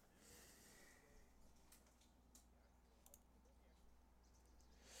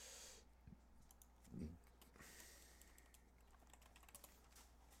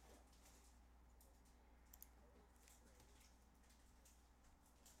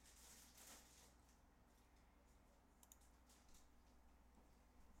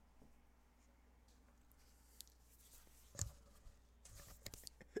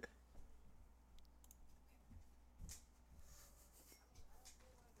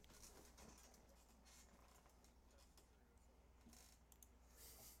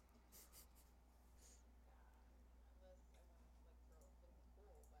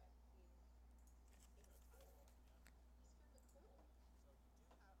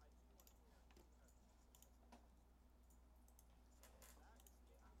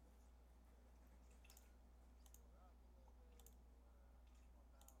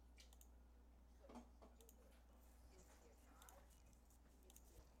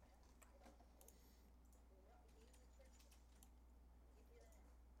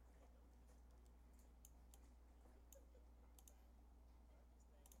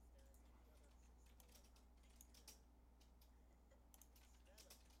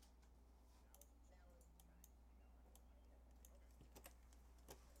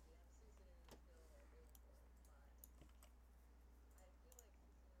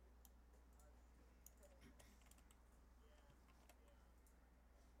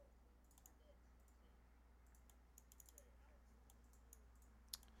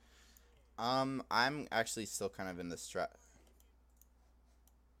 I'm actually still kind of in the strat.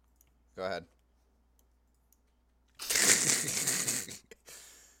 Go ahead.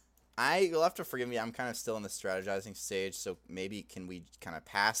 You'll have to forgive me. I'm kind of still in the strategizing stage, so maybe can we kind of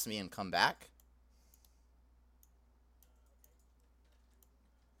pass me and come back?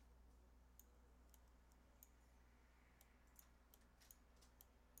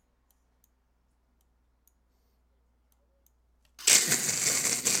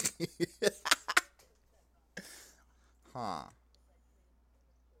 Huh.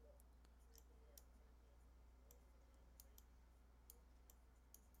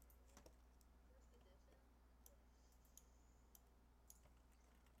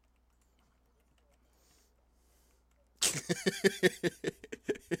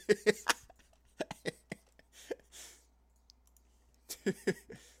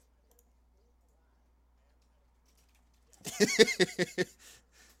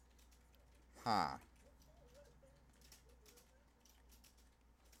 Huh.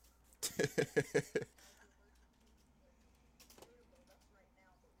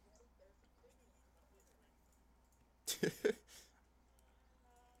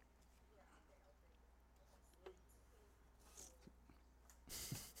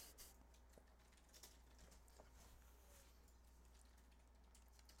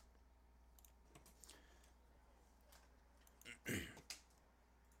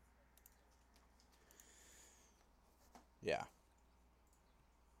 Yeah.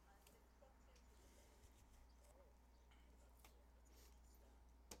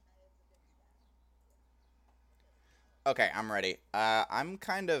 Okay, I'm ready. I'm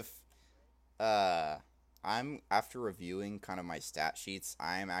kind of uh I'm after reviewing kind of my stat sheets,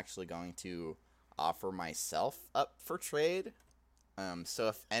 I'm actually going to offer myself up for trade. So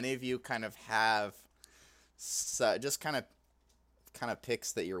if any of you kind of have just kind of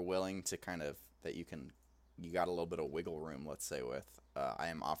picks that you're willing to kind of that you got a little bit of wiggle room, let's say with I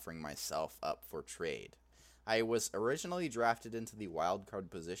am offering myself up for trade. I was originally drafted into the wild card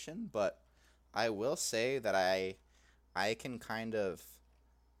position, but I will say that I can kind of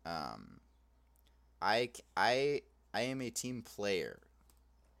um I I I am a team player.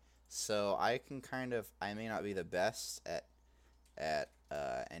 So I can kind of I may not be the best at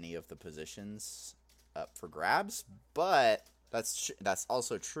any of the positions up for grabs, but that's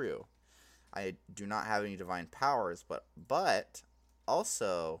also true. I do not have any divine powers, but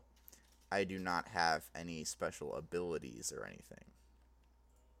also I do not have any special abilities or anything.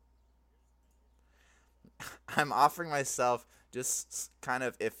 I'm offering myself just kind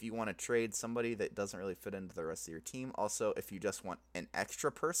of if you want to trade somebody that doesn't really fit into the rest of your team. Also, if you just want an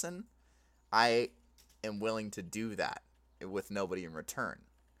extra person, I am willing to do that with nobody in return.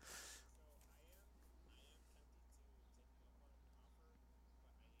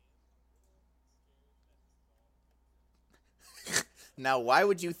 Now, why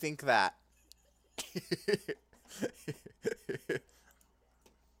would you think that?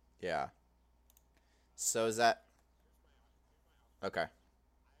 Yeah. So is that okay?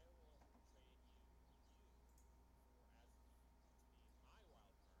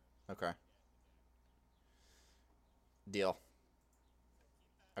 Okay. Deal.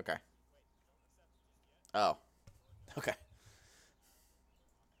 Okay. Oh. Okay.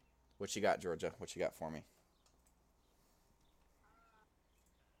 What you got, Georgia? What you got for me?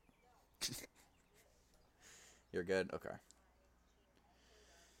 You're good. Okay.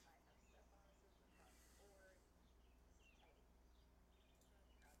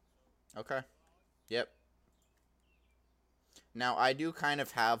 Okay. Yep. Now I do kind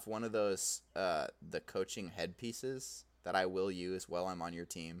of have one of those the coaching headpieces that I will use while I'm on your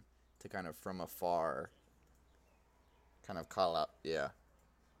team to kind of from afar kind of call out. Yeah.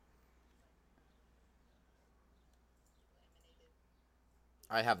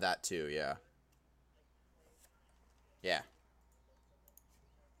 I have that too. Yeah. Yeah.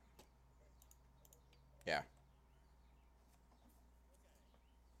 Yeah.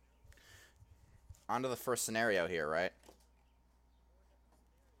 On to the first scenario here, right?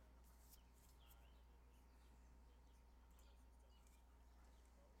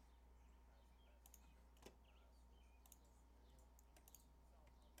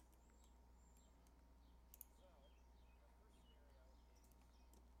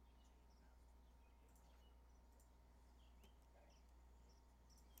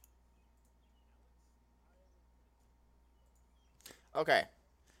 Okay.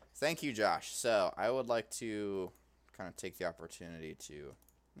 Thank you, Josh. So I would like to kind of take the opportunity to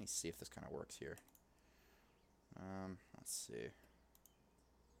let me see if this kind of works here. Let's see.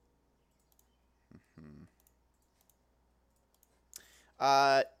 Hmm.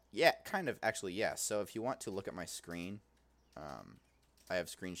 Yeah, kind of actually, yeah. So if you want to look at my screen, um, I have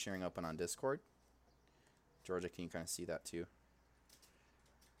screen sharing open on Discord. Georgia, can you kind of see that too?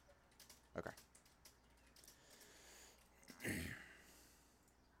 Okay.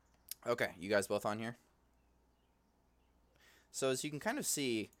 Okay, you guys both on here? So as you can kind of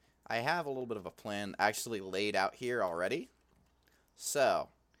see, I have a little bit of a plan actually laid out here already. So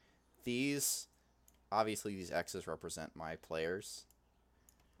these, obviously these X's represent my players.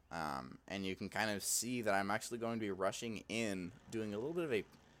 And you can kind of see that I'm actually going to be rushing in, doing a little bit of a,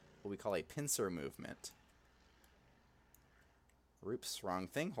 what we call a pincer movement. Oops, wrong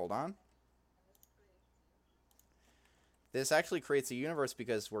thing, hold on. This actually creates a universe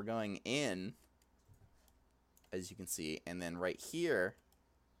because we're going in, as you can see, and then right here,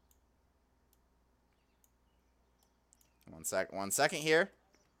 one second here,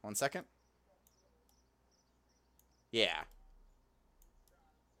 1 second. Yeah.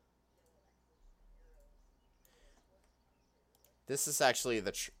 This is actually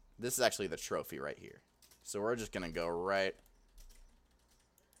the trophy right here. So we're just gonna go right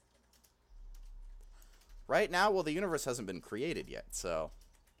now. Well, the universe hasn't been created yet, so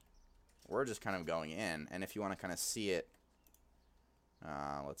we're just kind of going in. And if you want to kind of see it,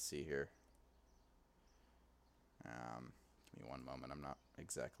 let's see here. Give me one moment. I'm not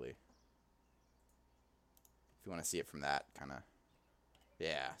exactly. If you want to see it from that kind of,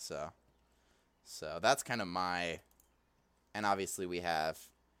 yeah. So that's kind of my, and obviously we have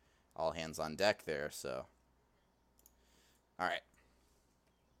all hands on deck there. So, all right.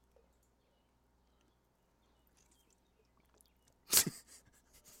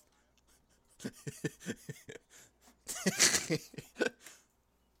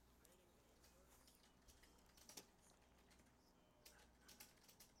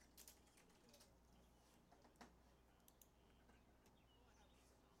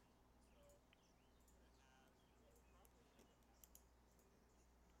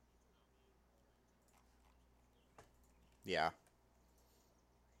 Yeah.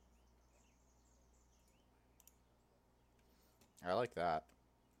 I like that.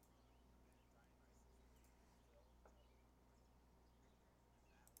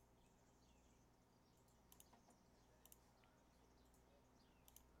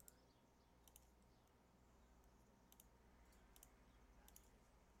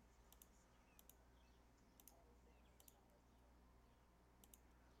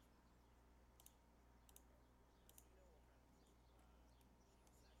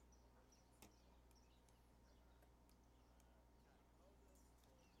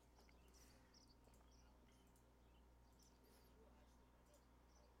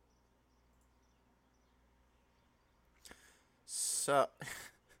 So,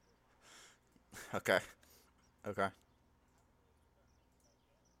 okay, okay.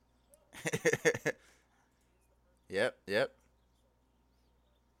 Yep, yep,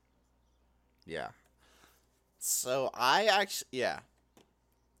 yeah. So I actually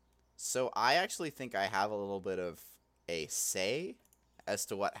think I have a little bit of a say as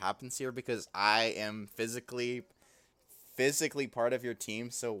to what happens here because I am physically part of your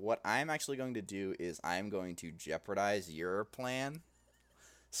team. So what I'm actually going to do is I'm going to jeopardize your plan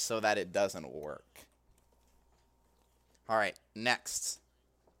so that it doesn't work. All right, next.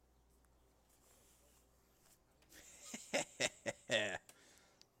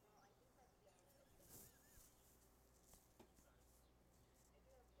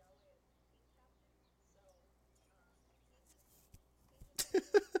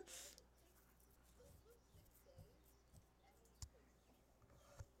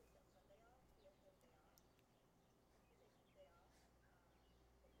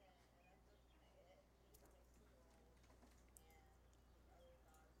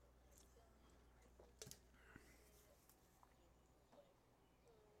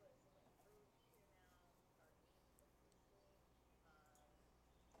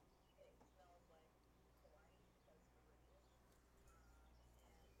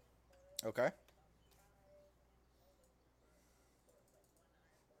 Okay.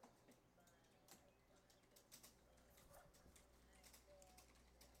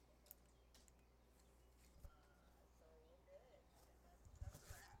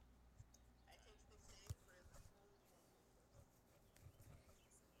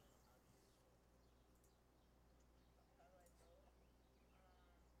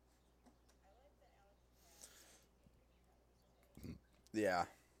 Yeah.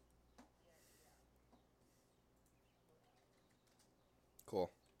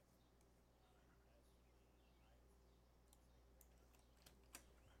 Cool.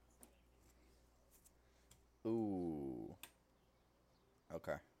 Ooh.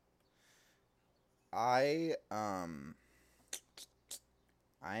 Okay. I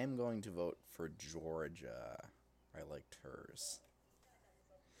I am going to vote for Georgia. I liked hers.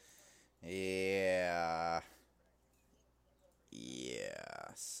 Yeah.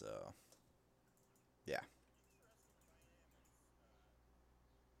 Yeah. So, yeah.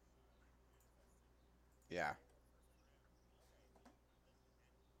 Yeah.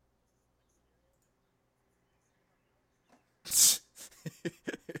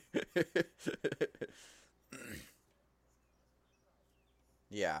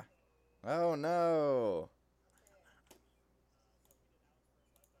 Yeah. Oh no.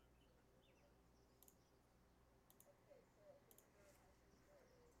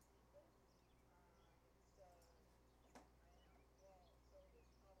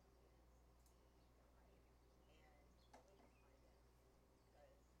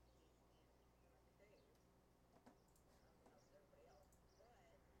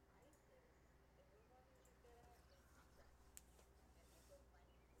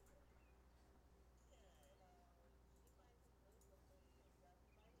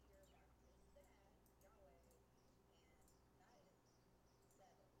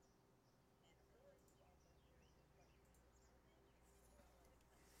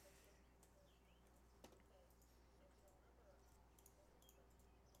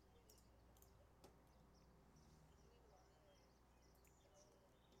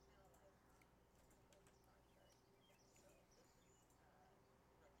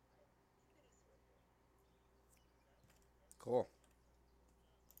 Cool.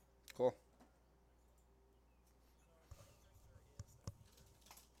 Cool.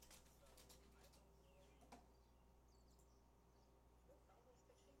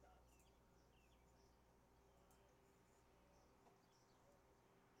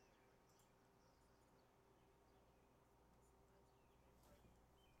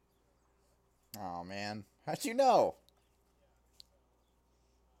 Oh man. How'd you know?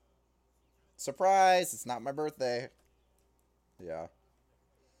 Surprise! It's not my birthday. Yeah.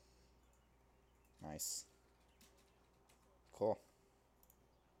 Nice. Cool.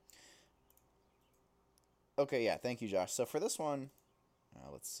 Okay, yeah, thank you, Josh. So for this one,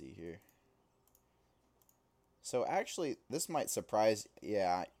 let's see here. So actually, this might surprise.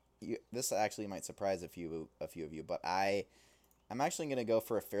 Yeah, this actually might surprise a few of you. But I'm actually gonna go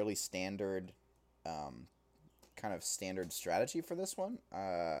for a fairly standard, um, kind of standard strategy for this one.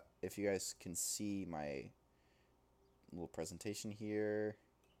 If you guys can see my little presentation here,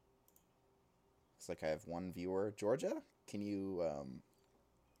 looks like I have one viewer. Georgia, can you? All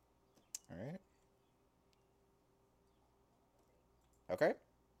right. Okay.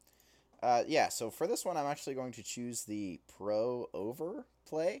 Yeah, so for this one, I'm actually going to choose the Pro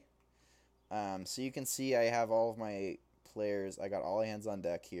Overplay. So you can see I have all of my players. I got all hands on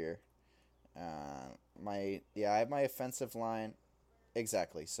deck here. I have my offensive line.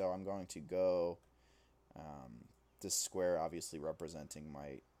 Exactly. So I'm going to go this square, obviously representing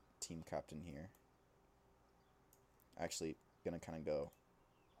my team captain here. Actually, gonna kind of go.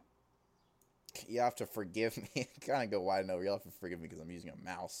 You have to forgive me. Kind of go wide and over. You'll have to forgive me because I'm using a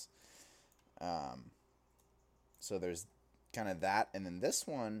mouse. So there's kind of that, and then this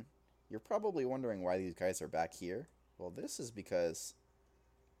one, you're probably wondering why these guys are back here. Well, this is because,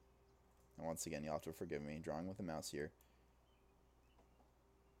 and once again, you'll have to forgive me, drawing with the mouse here.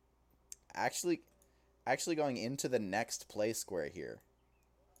 Actually going into the next play square here.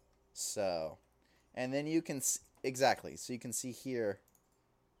 So, and then you can, exactly, so you can see here,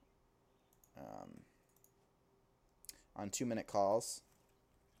 on 2-minute calls,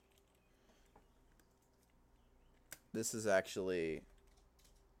 this is actually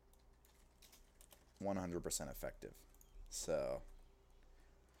 100% effective. So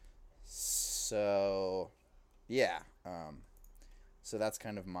yeah. So that's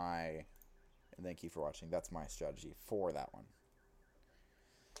kind of my, thank you for watching. That's my strategy for that one.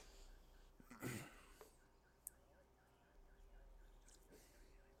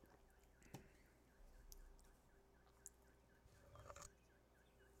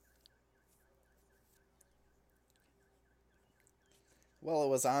 Well, it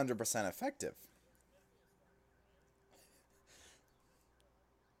was 100% effective.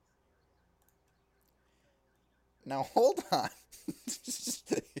 Now hold on.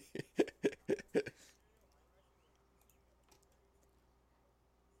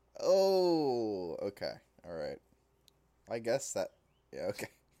 Oh, okay. All right. I guess that. Yeah, okay.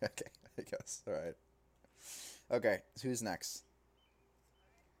 Okay. I guess. All right. Okay. So who's next?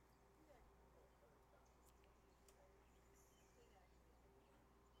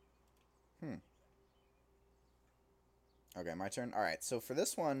 Hmm. Okay, my turn. All right. So for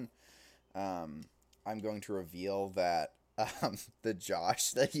this one, I'm going to reveal that the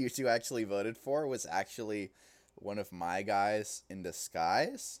Josh that you two actually voted for was actually one of my guys in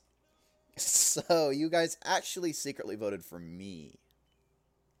disguise. So you guys actually secretly voted for me.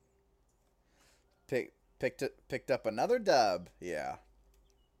 Picked up another dub. Yeah.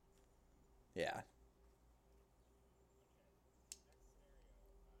 Yeah.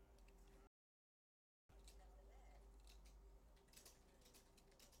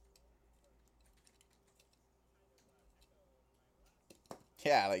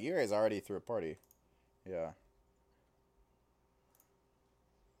 Yeah, like you guys already threw a party. Yeah.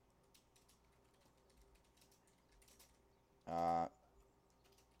 Uh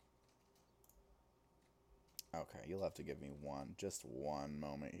okay, you'll have to give me just one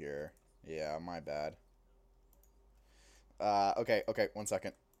moment here. Yeah, my bad. Okay, 1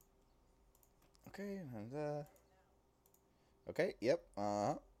 second. Okay, and okay, yep.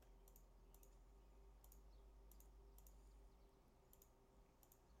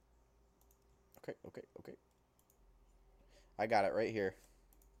 Okay. I got it right here.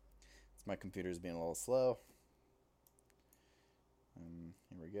 My computer's being a little slow.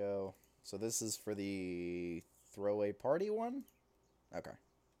 Here we go. So this is for the throwaway party one? Okay.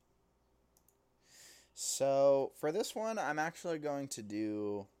 So for this one, I'm actually going to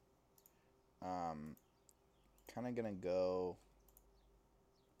do, kind of gonna go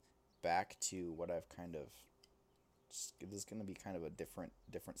back to what I've kind of. This is gonna be kind of a different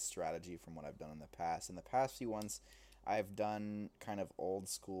strategy from what I've done in the past. In the past few ones, I've done kind of old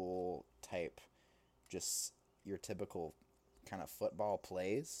school type, just your typical kind of football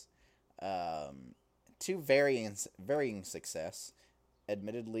plays, um, to varying success.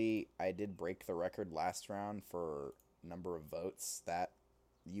 Admittedly, I did break the record last round for number of votes that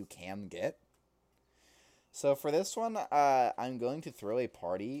you can get. So for this one, I'm going to throw a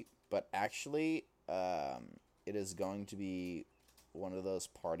party, but actually, it is going to be one of those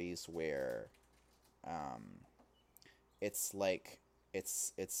parties where, um, it's like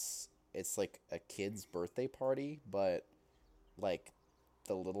it's like a kid's birthday party, but like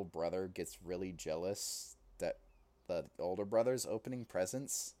the little brother gets really jealous that the older brother's opening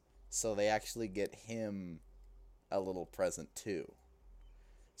presents, so they actually get him a little present too.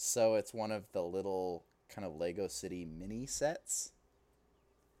 So it's one of the little kind of Lego City mini sets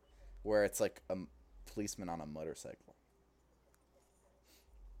where it's like a policeman on a motorcycle.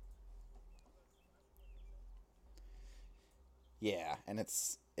 Yeah, and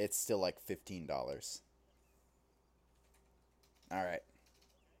it's still like $15. All right.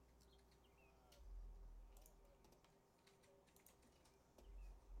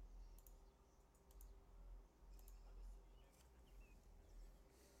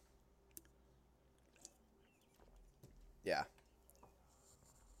 Yeah.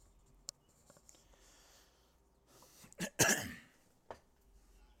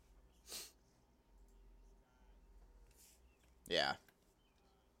 Yeah.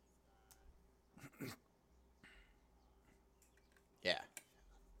 Yeah.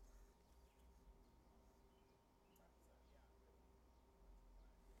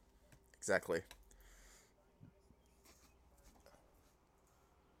 Exactly.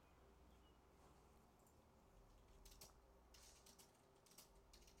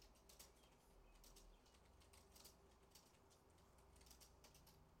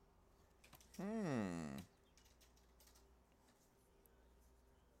 Hmm.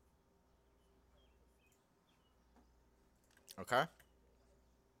 Okay.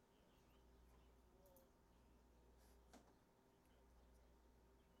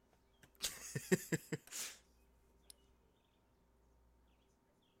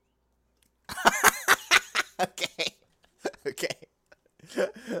 Okay. Okay.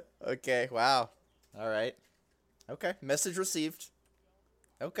 Okay. Wow. All right. Okay. Message received.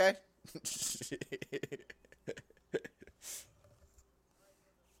 Okay.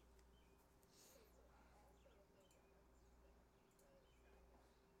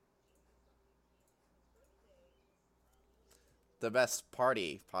 The best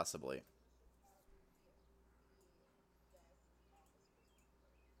party, possibly.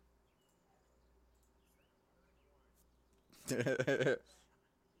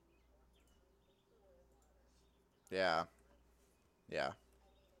 Yeah. Yeah.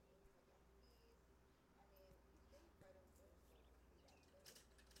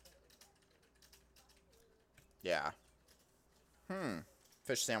 Yeah. Hmm.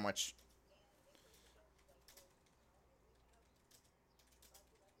 Fish sandwich.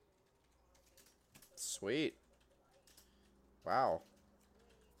 Sweet. Wow.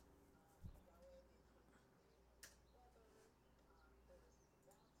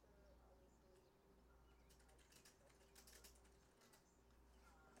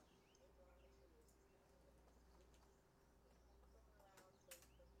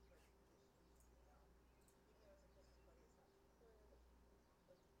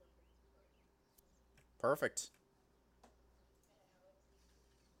 Perfect.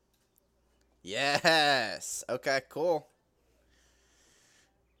 Yes. Okay, cool.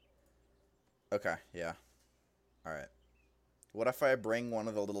 Okay, yeah. All right. What if I bring one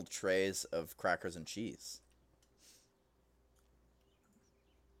of the little trays of crackers and cheese?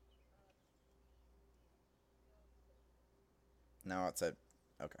 No, it's a.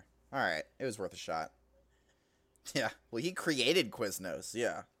 Okay. All right. It was worth a shot. Yeah. Well, he created Quiznos.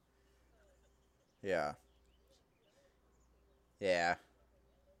 Yeah. Yeah. Yeah.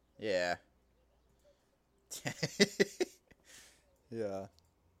 Yeah. Yeah.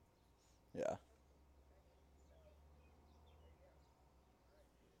 Yeah.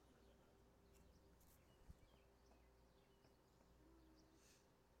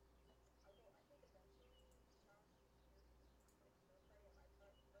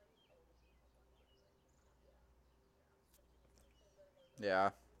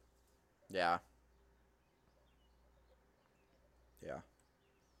 Yeah. Yeah. Yeah.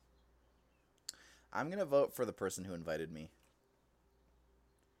 I'm gonna vote for the person who invited me.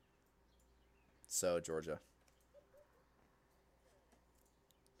 So Georgia.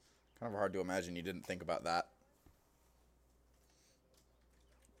 Kind of hard to imagine you didn't think about that.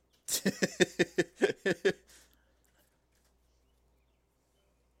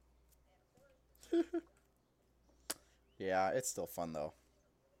 Yeah, it's still fun though.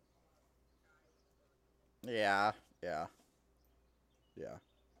 Yeah. Yeah. Yeah.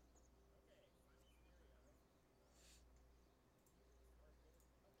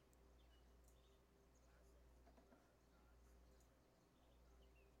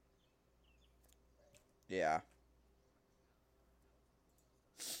 Yeah.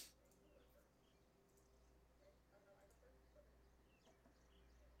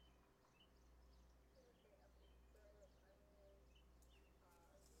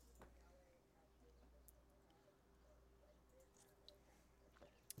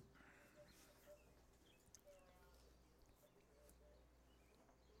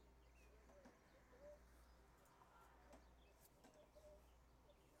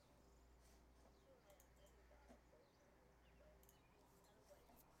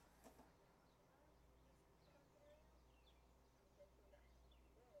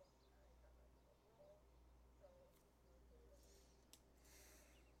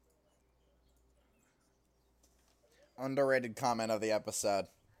 Underrated comment of the episode.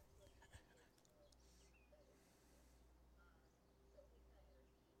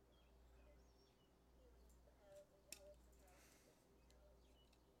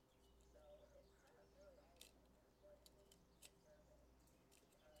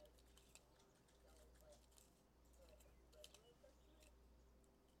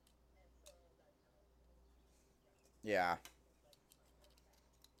 Yeah.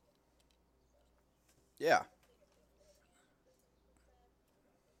 Yeah.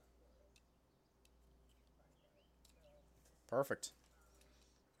 Perfect.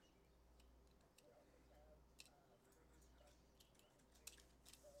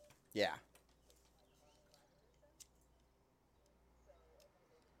 Yeah.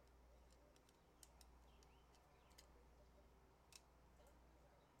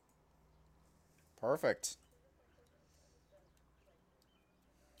 Perfect.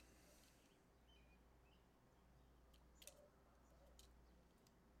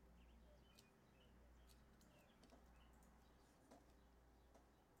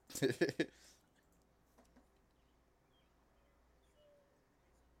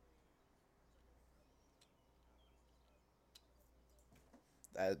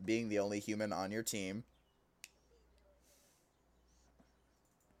 Being the only human on your team.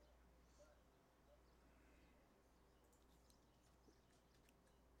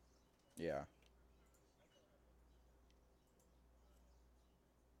 Yeah.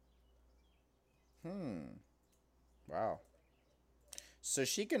 Hmm. Wow. So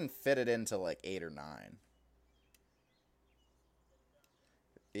she can fit it into like 8 or 9.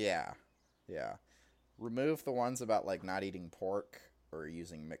 Yeah. Yeah. Remove the ones about like not eating pork or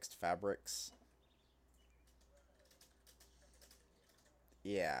using mixed fabrics.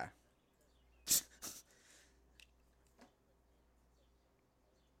 Yeah.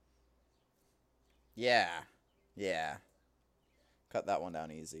 Yeah. Yeah. Cut that one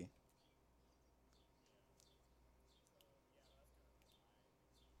down easy.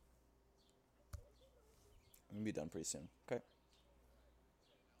 I'm gonna be done pretty soon. Okay.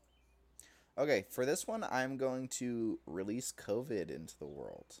 Okay, for this one, I'm going to release COVID into the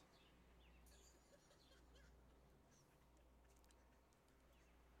world.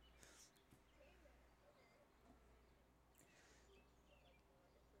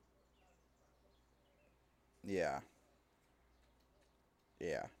 Yeah.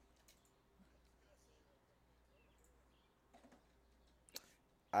 Yeah.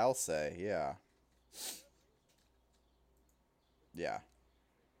 I'll say, yeah. Yeah.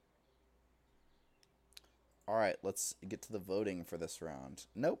 All right, let's get to the voting for this round.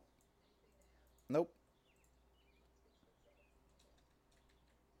 Nope. Nope.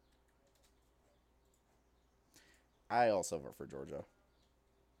 I also vote for Georgia.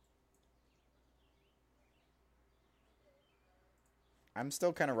 I'm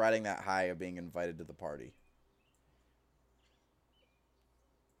still kind of riding that high of being invited to the party.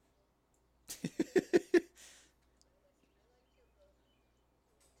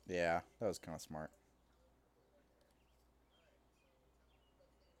 Yeah, that was kind of smart.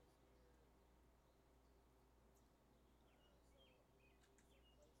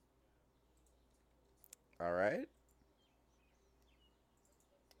 All right.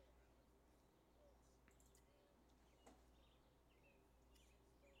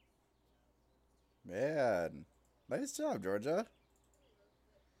 Man. Nice job, Georgia.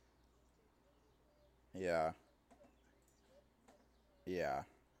 Yeah. Yeah.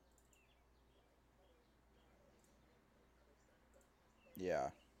 Yeah.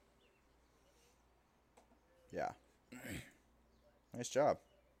 Yeah. Nice job.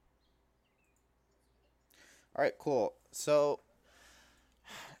 All right, cool. So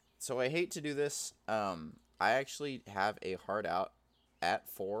I hate to do this. I actually have a hard out at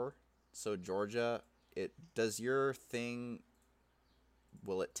 4. So Georgia, it does your thing.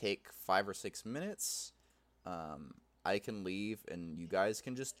 Will it take 5 or 6 minutes? I can leave and you guys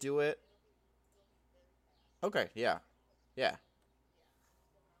can just do it. Okay, yeah, yeah,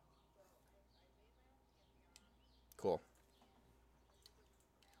 cool.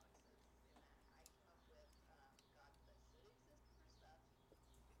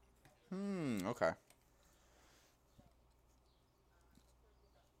 Okay.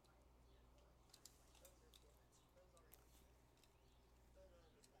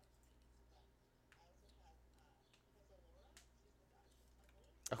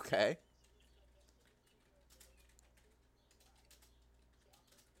 Okay.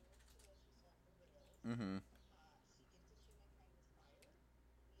 Mm-hmm.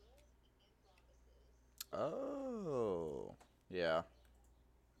 Oh, yeah.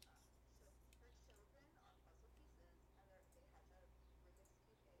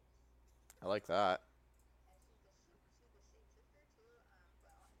 I like that.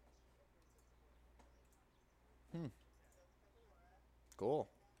 Hmm. Cool.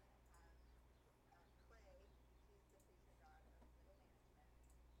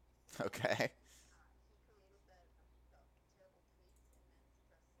 Okay.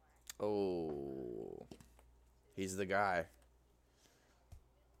 Oh, He's the guy.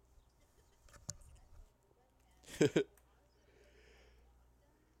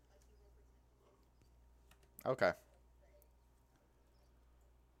 Okay.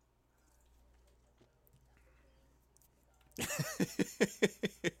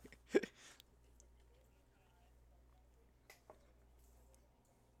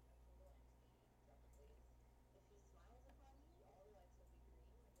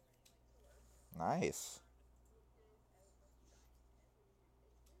 Nice.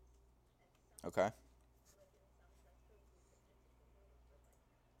 Okay.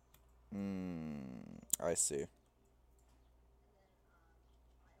 I see.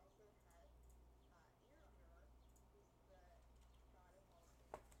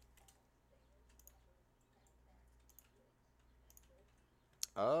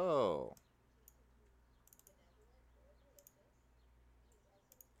 Oh,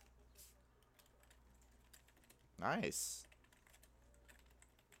 nice.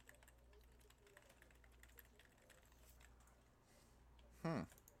 Hmm.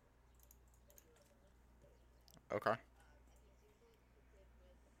 Okay.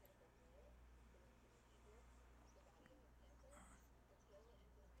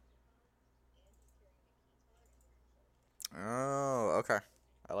 Oh, okay.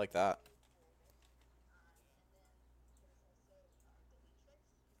 I like that.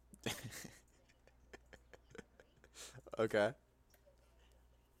 Okay.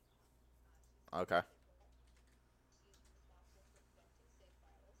 Okay.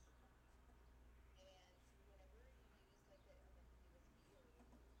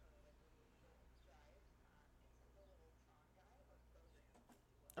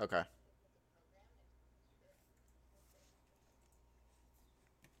 Okay.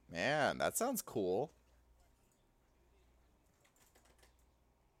 Man, that sounds cool.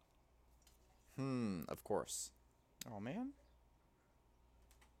 Of course. Oh, man.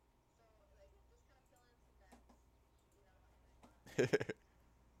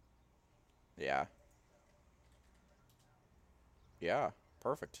 Yeah. Yeah.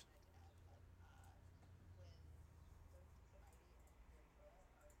 Perfect.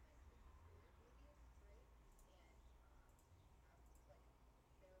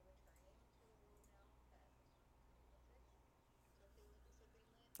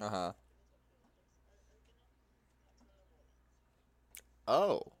 Uh-huh.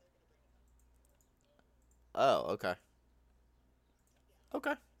 Oh. Oh, okay.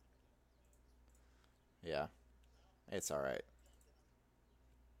 Okay. Yeah. It's all right.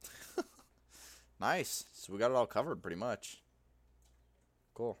 Nice. So we got it all covered pretty much.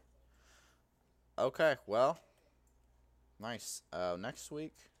 Cool. Okay, well, nice. Next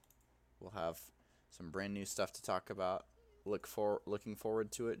week we'll have some brand new stuff to talk about. Looking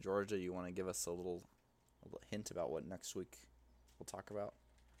forward to it. Georgia, you want to give us a little hint about what next week we'll talk about?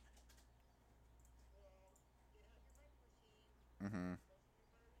 Mm-hmm.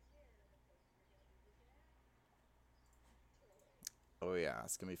 Oh yeah,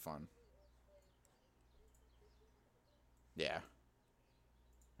 it's gonna be fun. Yeah.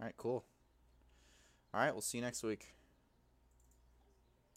 All right, cool. All right, we'll see you next week.